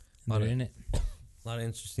 And they're in it. A lot of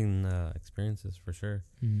interesting experiences for sure.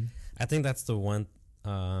 Mm-hmm. I think that's the one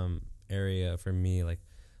area for me, like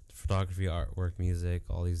photography, artwork, music,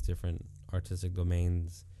 all these different artistic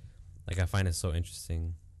domains. Like, I find it so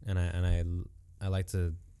interesting, and I like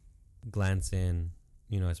to glance in,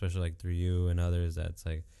 especially like through you and others. That's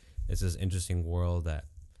like, it's this interesting world that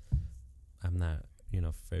I'm not,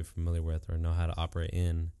 very familiar with or know how to operate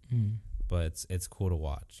in. Mm-hmm. But it's cool to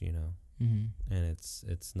watch, Mm-hmm. and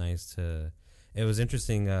it's nice to. It was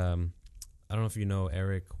interesting. I don't know if you know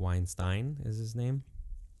Eric Weinstein is his name,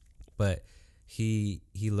 but he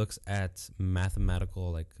looks at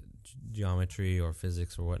mathematical, like geometry or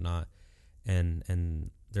physics or whatnot, and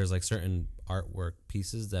there's like certain artwork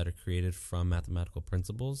pieces that are created from mathematical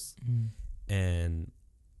principles, and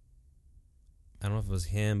I don't know if it was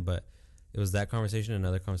him, but it was that conversation,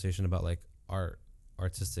 another conversation about like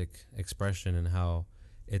artistic expression, and how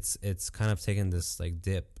it's kind of taken this like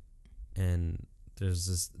dip, and there's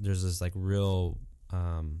this like real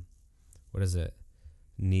what is it,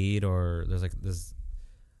 need, or there's like this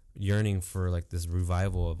yearning for like this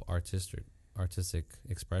revival of artistic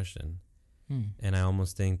expression. And I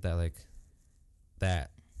almost think that like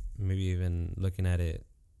that, maybe even looking at it,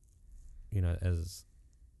 as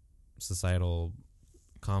societal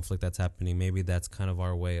conflict that's happening, maybe that's kind of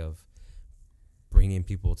our way of bringing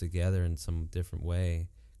people together in some different way,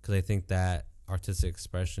 because I think that artistic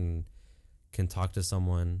expression can talk to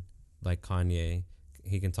someone like Kanye.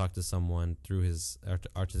 He can talk to someone through his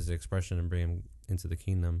artistic expression and bring him into the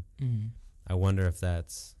kingdom. I wonder if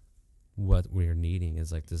that's what we're needing,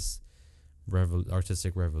 is like this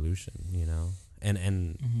artistic revolution,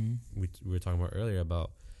 and we were talking about earlier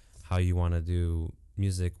about how you want to do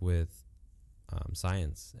music with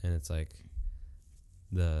science, and it's like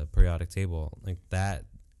the periodic table, like that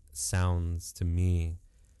sounds to me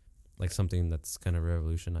like something that's kind of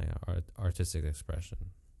revolutionize artistic expression.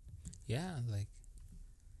 Yeah, like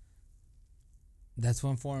that's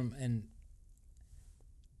one form, and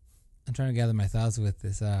I'm trying to gather my thoughts with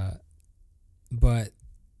this, but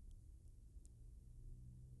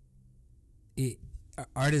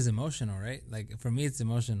art is emotional, right? Like, for me, it's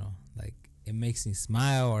emotional. Like, it makes me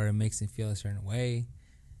smile or it makes me feel a certain way,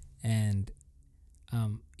 and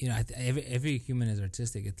every human is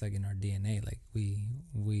artistic. It's like in our DNA. Like we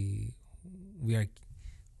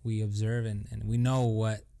observe and we know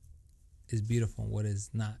what is beautiful and what is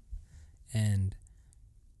not, and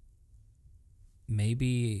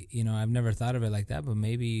maybe I've never thought of it like that, but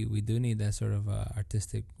maybe we do need that sort of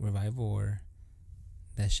artistic revival or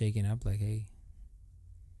that shaking up. Like, hey,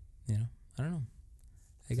 I don't know.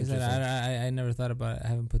 I guess I never thought about it. I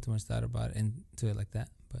haven't put too much thought about it into it like that,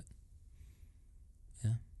 but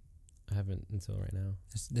yeah, I haven't until right now.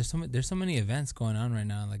 There's so many events going on right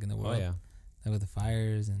now, like in the world. Oh yeah, like with the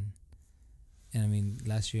fires and I mean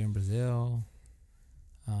last year in Brazil,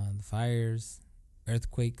 the fires,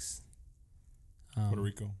 earthquakes. Puerto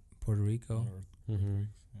Rico. Mm-hmm.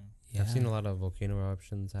 Yeah. I've seen a lot of volcano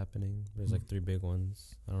eruptions happening. There's like 3 big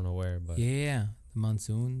ones. I don't know where, but yeah, the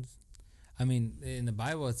monsoons. I mean, in the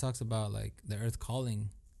Bible, it talks about like the earth calling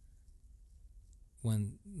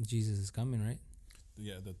when Jesus is coming, right?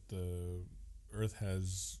 Yeah, that the earth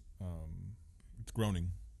has it's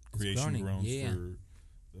groaning. Creation groans for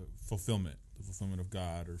the fulfillment of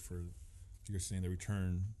God, or for you're saying the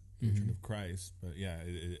return of Christ. But yeah,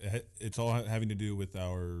 it's all having to do with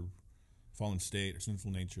our fallen state or sinful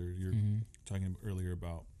nature. You're talking earlier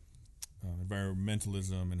about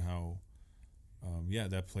environmentalism and how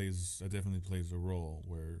that definitely plays a role,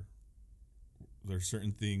 where there's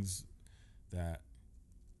certain things that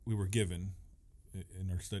we were given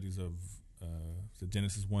in our studies of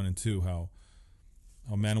Genesis 1 and 2, how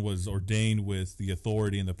man was ordained with the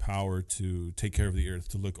authority and the power to take care of the earth,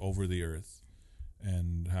 to look over the earth,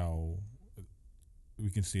 and how we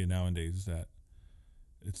can see it nowadays that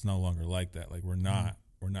it's no longer like that. Like we're not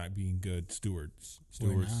being good stewards.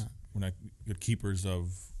 We're not good keepers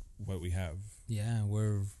of what we have. Yeah,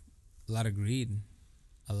 we're a lot of greed,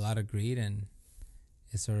 and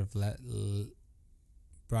it sort of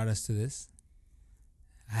brought us to this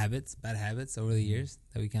bad habits over the years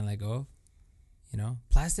that we can't let go of.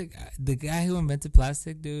 Plastic. The guy who invented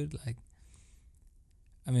plastic, dude. Like,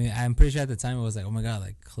 I mean, I'm pretty sure at the time it was like, oh my god,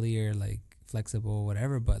 like clear, like flexible,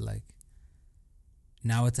 whatever. But like,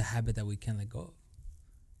 now it's a habit that we can't let go of.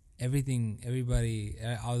 Everybody,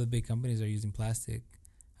 all the big companies are using plastic.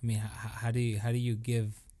 I mean, how do you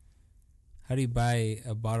buy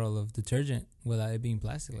a bottle of detergent without it being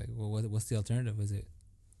plastic? Like, well, what's the alternative? Is it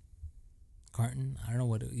carton? I don't know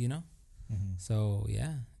what, So,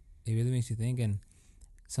 yeah, it really makes you think. And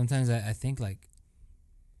sometimes I think, like,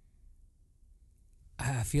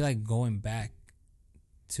 I feel like going back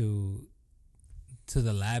to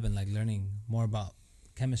the lab and, like, learning more about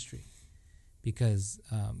chemistry. Because,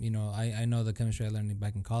 I know the chemistry I learned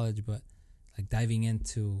back in college, but, like, diving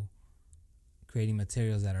into creating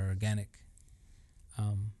materials that are organic.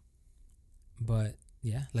 But,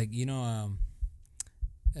 yeah, like,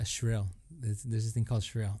 a shrill. There's this thing called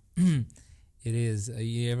shrill. It is,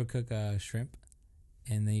 you ever cook shrimp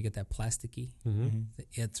and then you get that plasticky?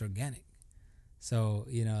 It's organic. So,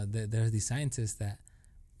 there's these scientists that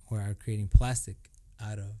are creating plastic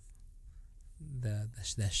out of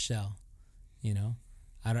that shell,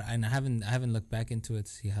 I haven't looked back into it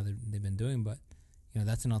to see how they've been doing, but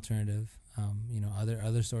that's an alternative.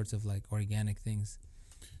 Other sorts of like organic things.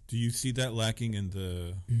 Do you see that lacking in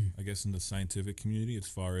the in the scientific community, as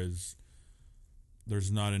far as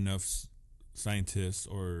there's not enough scientists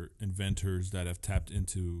or inventors that have tapped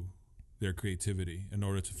into their creativity in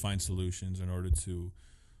order to find solutions, in order to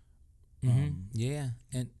yeah,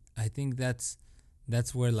 and I think that's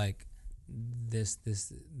where like this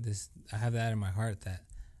I have that in my heart, that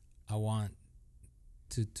I want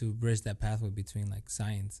to bridge that pathway between like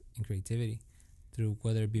science and creativity, through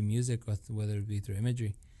whether it be music or whether it be through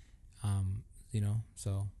imagery,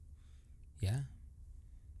 so yeah,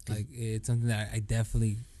 like it's something that I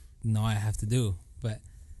definitely know I have to do, but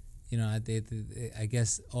I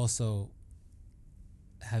guess also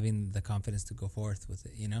having the confidence to go forth with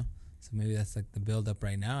it, so maybe that's like the build up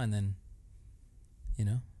right now, and then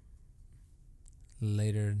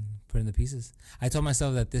later put in the pieces. I told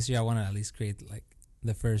myself that this year I want to at least create like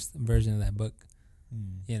the first version of that book.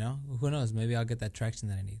 Who knows, maybe I'll get that traction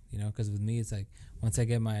that I need, because with me it's like once I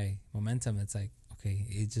get my momentum, it's like, okay,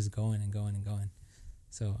 it's just going and going and going.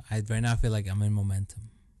 So I right now feel like I'm in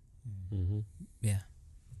momentum. Yeah.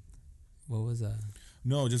 What was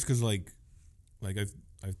no, just because like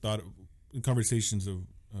I've thought in conversations of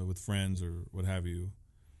with friends or what have you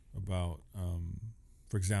about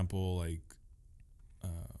for example, like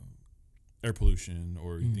air pollution,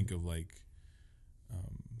 or you think of like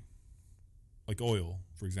oil,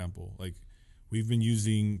 for example. Like we've been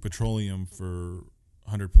using petroleum for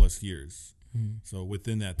 100 plus years, So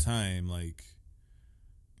within that time, like,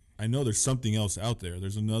 I know there's something else out there.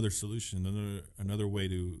 There's another solution, another way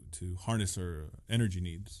to harness our energy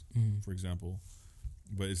needs, for example.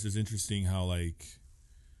 But it's just interesting how, like,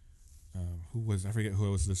 I forget who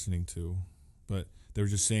I was listening to, but they were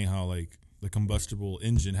just saying how, like, the combustible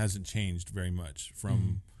engine hasn't changed very much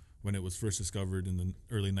from when it was first discovered in the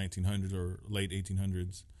early 1900s or late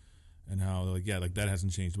 1800s, and how, like, yeah, like, that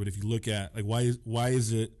hasn't changed. But if you look at, like, why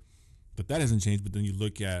is it that hasn't changed, but then you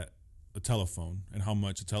look at a telephone and how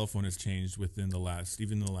much a telephone has changed within the last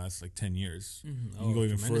like 10 years. You can go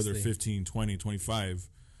even further, 15, 20, 25,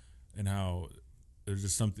 and how there's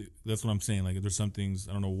just something. That's what I'm saying. Like, there's some things,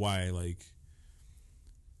 I don't know why, like,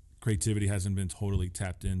 creativity hasn't been totally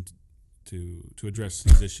tapped in to address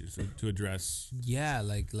these issues, to address. Yeah,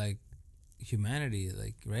 like humanity,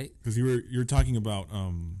 like, right? Because you're talking about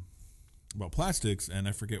plastics, and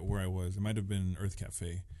I forget where I was. It might have been Earth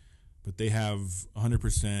Cafe, but they have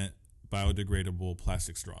 100% biodegradable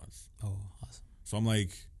plastic straws. Oh, awesome. So I'm like,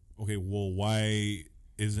 okay, well, why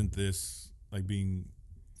isn't this, like, being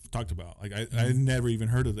talked about? Like, I never even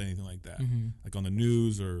heard of anything like that, like on the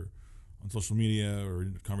news or on social media or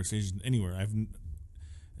in conversations anywhere.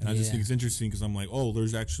 I just think it's interesting because I'm like, oh,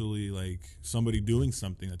 there's actually, like, somebody doing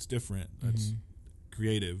something that's different, that's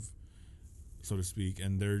creative, so to speak,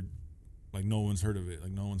 and they're, like, no one's heard of it,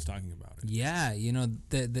 like, no one's talking about it. Yeah, you know,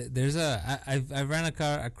 there's I've ran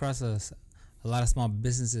across a lot of small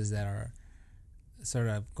businesses that are sort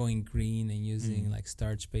of going green and using like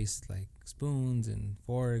starch-based, like, spoons and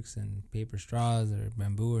forks and paper straws or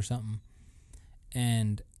bamboo or something,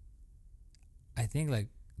 and I think, like,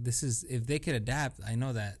 this is, if they could adapt, I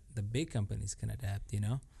know that the big companies can adapt, you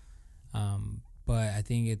know, but I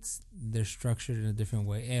think they're structured in a different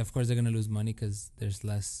way. And of course, they're gonna lose money because there's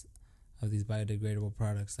less of these biodegradable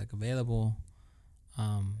products, like, available.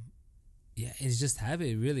 It's just habit.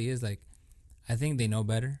 It really is. Like, I think they know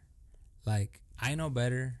better. Like, I know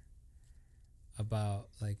better about,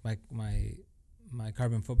 like, my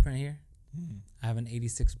carbon footprint here. I have an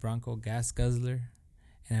 86 Bronco gas guzzler,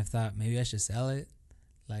 and I thought maybe I should sell it.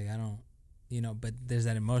 Like, I don't, you know, but there's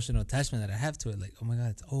that emotional attachment that I have to it. Like, oh my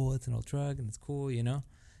God, it's an old truck and it's cool, you know?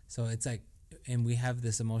 So it's like, and we have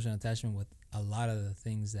this emotional attachment with a lot of the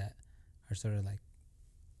things that are sort of, like,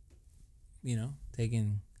 you know,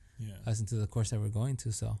 taking us into the course that we're going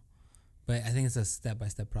to. So, but I think it's a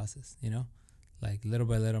step-by-step process, you know? Like, little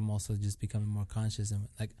by little, I'm also just becoming more conscious. And,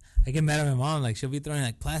 like, I get mad at my mom. Like, she'll be throwing,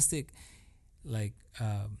 like, plastic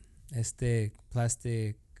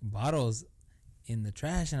bottles in the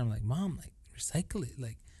trash, and I'm like, Mom, like, recycle it,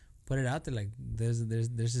 like, put it out there. Like, there's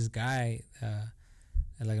this guy,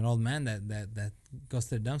 like, an old man that goes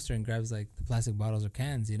to the dumpster and grabs, like, the plastic bottles or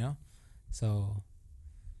cans, you know. So,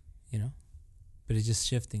 you know, but it's just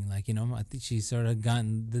shifting. Like, you know, I think she's sort of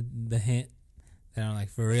gotten the hint that I'm, like,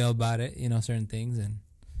 for real about it, you know, certain things,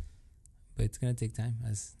 but it's gonna take time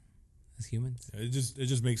as humans. It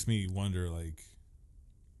just makes me wonder, like,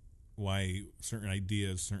 why certain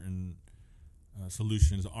ideas, certain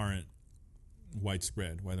solutions aren't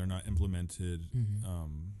widespread, why they're not implemented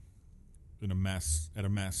at a mass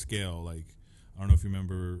scale. Like, I don't know if you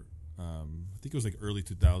remember, I think it was like early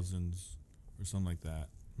 2000s or something like that,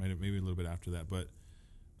 maybe a little bit after that, but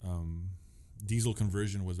diesel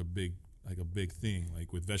conversion was a big thing,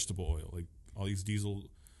 like, with vegetable oil, like, all these diesel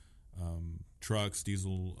trucks,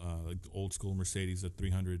 like old school Mercedes, the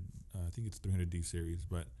 300, I think it's 300D series,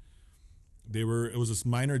 but it was this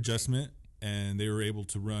minor adjustment, and they were able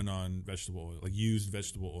to run on vegetable oil, like used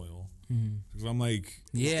vegetable oil. Because I'm like,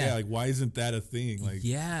 like, why isn't that a thing? Like,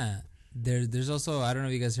 there's also, I don't know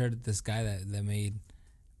if you guys heard of this guy that made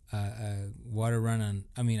an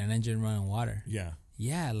engine run on water.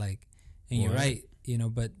 Like, and you're right, you know,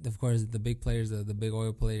 but of course the big players, the big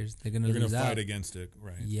oil players, they're gonna fight against it,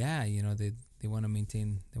 right? Yeah, you know, they want to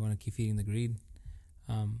maintain, they want to keep feeding the greed.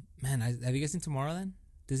 Man, have you guys seen Tomorrowland?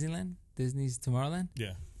 Disney's Tomorrowland?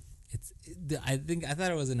 Yeah. I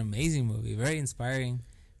thought it was an amazing movie, very inspiring.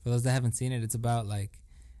 For those that haven't seen it, it's about, like,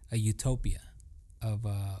 a utopia of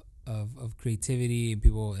creativity and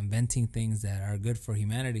people inventing things that are good for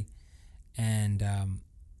humanity. And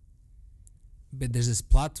but there's this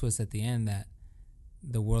plot twist at the end that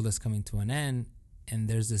the world is coming to an end, and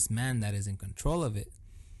there's this man that is in control of it.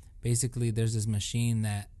 Basically, there's this machine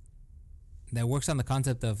that works on the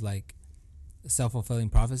concept of, like, self-fulfilling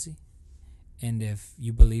prophecy. And if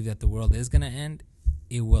you believe that the world is going to end,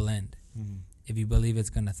 it will end. If you believe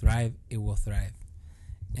it's going to thrive, it will thrive.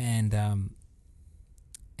 And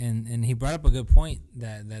he brought up a good point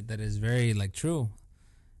that is very, like, true.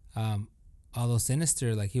 Although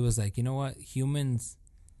sinister, like, he was like, you know what, humans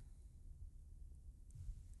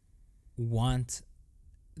want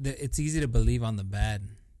it's easy to believe on the bad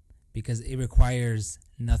because it requires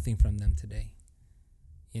nothing from them today.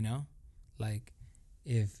 You know, like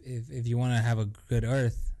if you want to have a good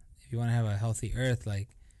earth, if you want to have a healthy earth, like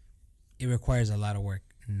it requires a lot of work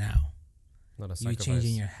now. A lot of You sacrifice.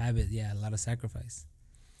 changing your habit, yeah, a lot of sacrifice.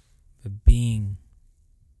 But being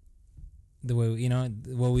the way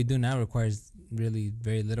what we do now requires really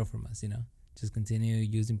very little from us. Just continue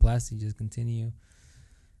using plastic. Just continue,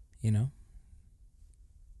 doing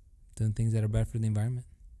things that are bad for the environment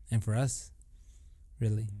and for us,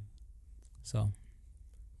 really. So,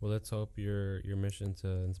 well, let's hope your mission to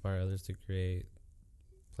inspire others to create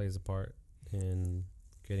plays a part in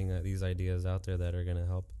getting these ideas out there that are going to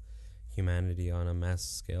help humanity on a mass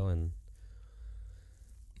scale, and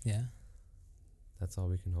yeah, that's all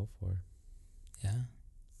we can hope for. Yeah.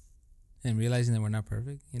 And realizing that we're not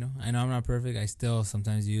perfect, I know I'm not perfect. I still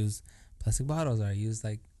sometimes use plastic bottles, or I use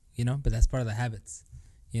but that's part of the habits,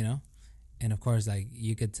 And of course,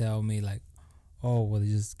 you could tell me oh, well,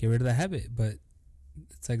 just get rid of the habit. But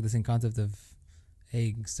it's like the same concept of,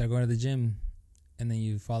 hey, start going to the gym, and then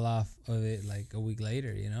you fall off of it a week later,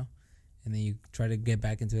 and then you try to get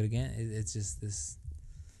back into it again. It's just this,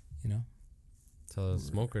 Tell a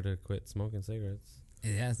smoker to quit smoking cigarettes.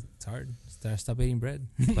 Yeah, it's hard. Stop eating bread.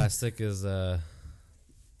 Plastic is the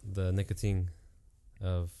nicotine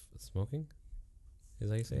of smoking. Is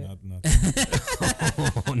that how you say it?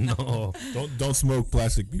 Oh no! Don't smoke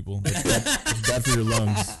plastic, people. It's bad for your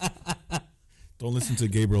lungs. Don't listen to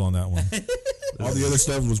Gabriel on that one. All the other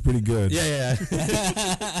stuff was pretty good. Yeah.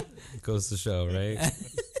 Goes to show, right?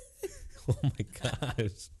 Oh my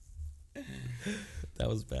gosh, that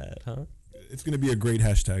was bad, huh? It's gonna be a great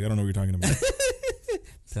hashtag. I don't know what you're talking about.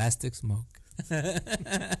 Plastic smoke.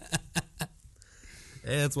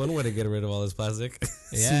 Yeah, it's one way to get rid of all this plastic.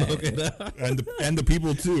 Yeah. Smoke it out. and the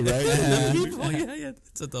people too, right? Yeah.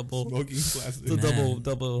 It's a double smoking plastic. It's a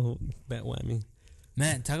double bat whammy.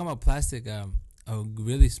 Man, talking about plastic, a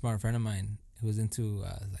really smart friend of mine who was into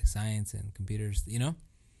science and computers,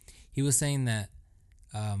 he was saying that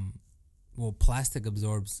plastic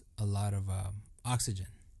absorbs a lot of oxygen.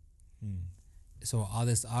 So all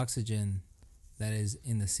this oxygen that is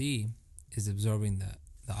in the sea is absorbing the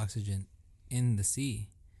oxygen in the sea,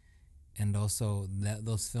 and also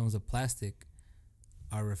those films of plastic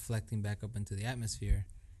are reflecting back up into the atmosphere,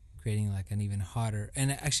 creating an even hotter.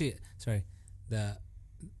 And actually, sorry, the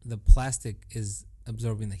plastic is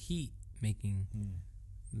absorbing the heat, making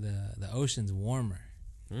the oceans warmer.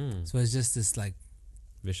 So it's just this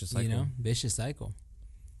vicious cycle. Vicious cycle.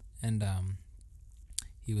 And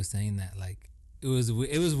he was saying that it was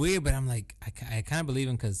weird, but I'm I kind of believe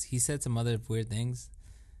him, because he said some other weird things,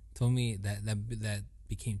 told me that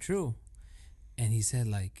became true. And he said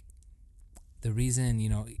the reason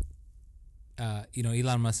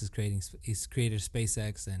Elon Musk is created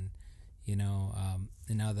SpaceX, and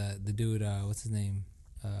and now the dude, what's his name,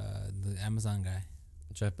 the Amazon guy,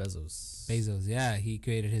 Jeff Bezos, yeah, he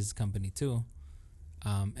created his company too,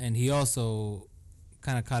 and he also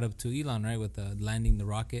kind of caught up to Elon, right, with landing the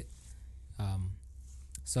rocket.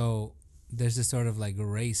 So there's this sort of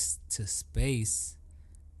race to space,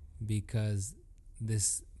 because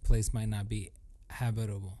this place might not be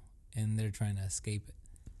habitable, and they're trying to escape it.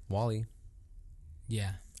 WALL-E.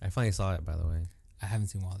 Yeah, I finally saw it, by the way. I haven't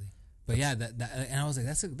seen WALL-E, but yeah, that and I was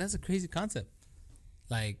that's a crazy concept,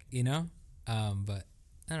 but I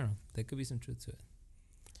don't know, there could be some truth to it.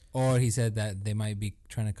 Or he said that they might be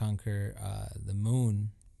trying to conquer the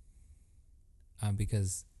moon,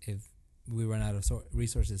 because if we run out of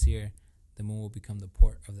resources here, the moon will become the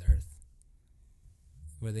port of the Earth,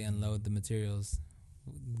 where they unload the materials,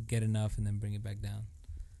 get enough, and then bring it back down.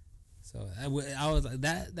 So I was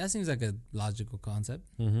that seems like a logical concept,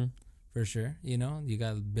 for sure. You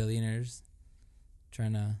got billionaires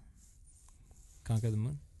trying to conquer the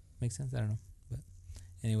moon. Makes sense. I don't know, but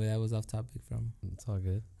anyway, that was off topic from. It's all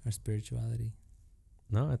good. Our spirituality.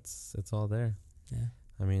 No, it's all there. Yeah.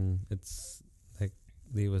 I mean, it's like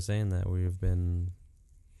Lee was saying, that we've been,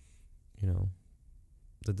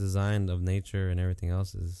 the design of nature and everything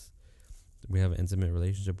else is, we have an intimate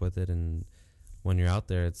relationship with it, and when you're out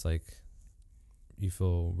there, it's you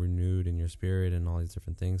feel renewed in your spirit and all these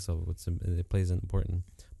different things. So it plays an important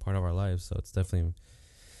part of our lives. So it's definitely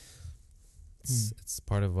it's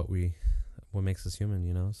part of what makes us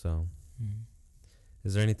human, So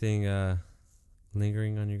is there anything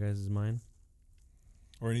lingering on your guys' mind,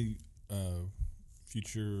 or any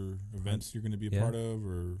future events you're going to be a part of,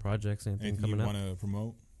 or projects, anything coming you up want to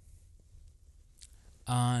promote?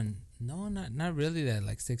 No, not really. That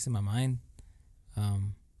sticks in my mind.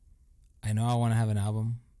 I know I want to have an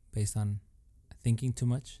album based on thinking too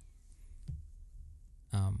much.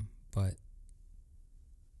 But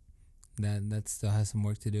that still has some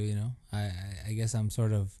work to do, you know. I guess I'm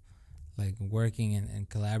sort of like working and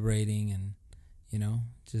collaborating, and you know,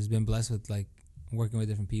 just been blessed with like working with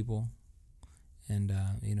different people, and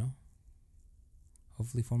you know,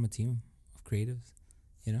 hopefully form a team of creatives,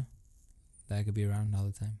 you know, that I could be around all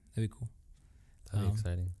the time. That'd be cool. That'd be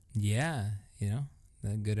exciting. Yeah, you know,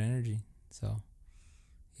 that good energy. So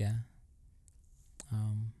yeah.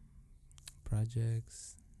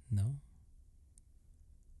 Projects, no.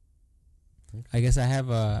 Okay. I guess I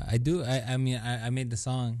have I mean I made the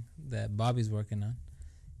song that Bobby's working on,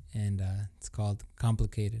 and it's called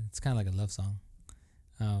Complicated. It's kind of like a love song,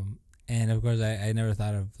 and of course I never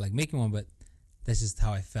thought of like making one, but that's just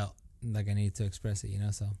how I felt like I needed to express it, you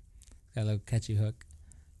know. So got a little catchy hook,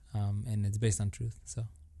 and it's based on truth. So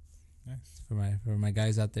Nice. for my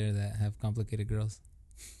guys out there that have complicated girls.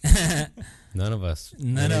 None of us.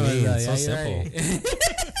 None of us. So simple. Right.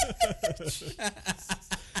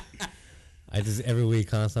 I just every week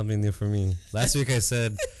find something new for me. Last week I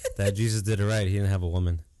said that Jesus did it right. He didn't have a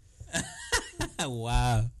woman.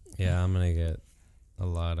 Wow. Yeah, I'm gonna get a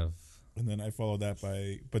lot of. And then I followed that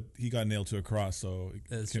by, but he got nailed to a cross, so it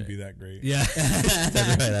That's couldn't right. be that great. Yeah,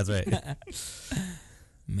 that's right.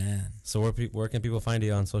 Man. So where can people find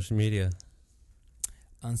you on social media?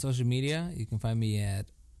 On social media, you can find me at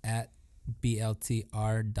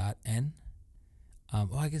bltr.n.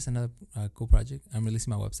 I guess another cool project. I'm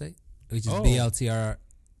releasing my website, which is BLTR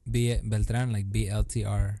Beltran, like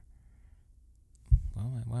BLTR.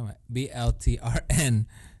 Why am I? BLTRN.com.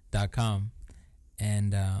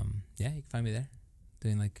 And yeah, you can find me there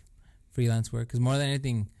doing like freelance work. Because more than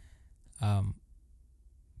anything,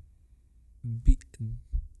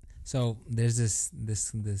 so there's this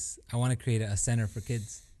I want to create a center for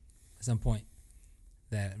kids at some point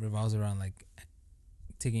that revolves around like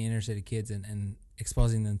taking inner city kids and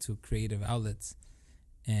exposing them to creative outlets,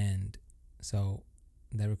 and so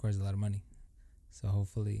that requires a lot of money. So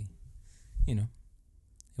hopefully, you know,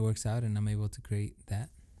 it works out and I'm able to create that.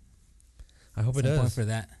 I hope it Some point does. for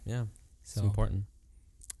that. Yeah, So it's important.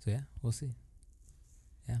 So yeah, we'll see.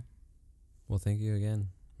 Yeah. Well, thank you again,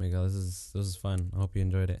 Miguel. This is fun. I hope you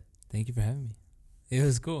enjoyed it. Thank you for having me. It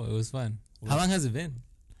was cool. It was fun. How long has it been?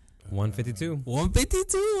 152.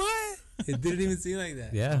 152? What? It didn't even seem like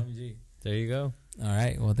that. Yeah. OMG. There you go. All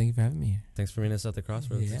right. Well, thank you for having me here. Thanks for meeting us at the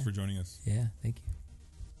crossroads. Yeah. Thanks for joining us. Yeah. Thank you.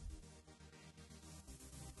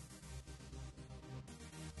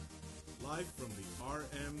 Live from the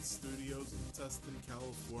RM Studios in Tustin,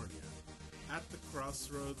 California, at the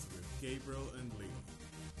Crossroads with Gabriel and Lee.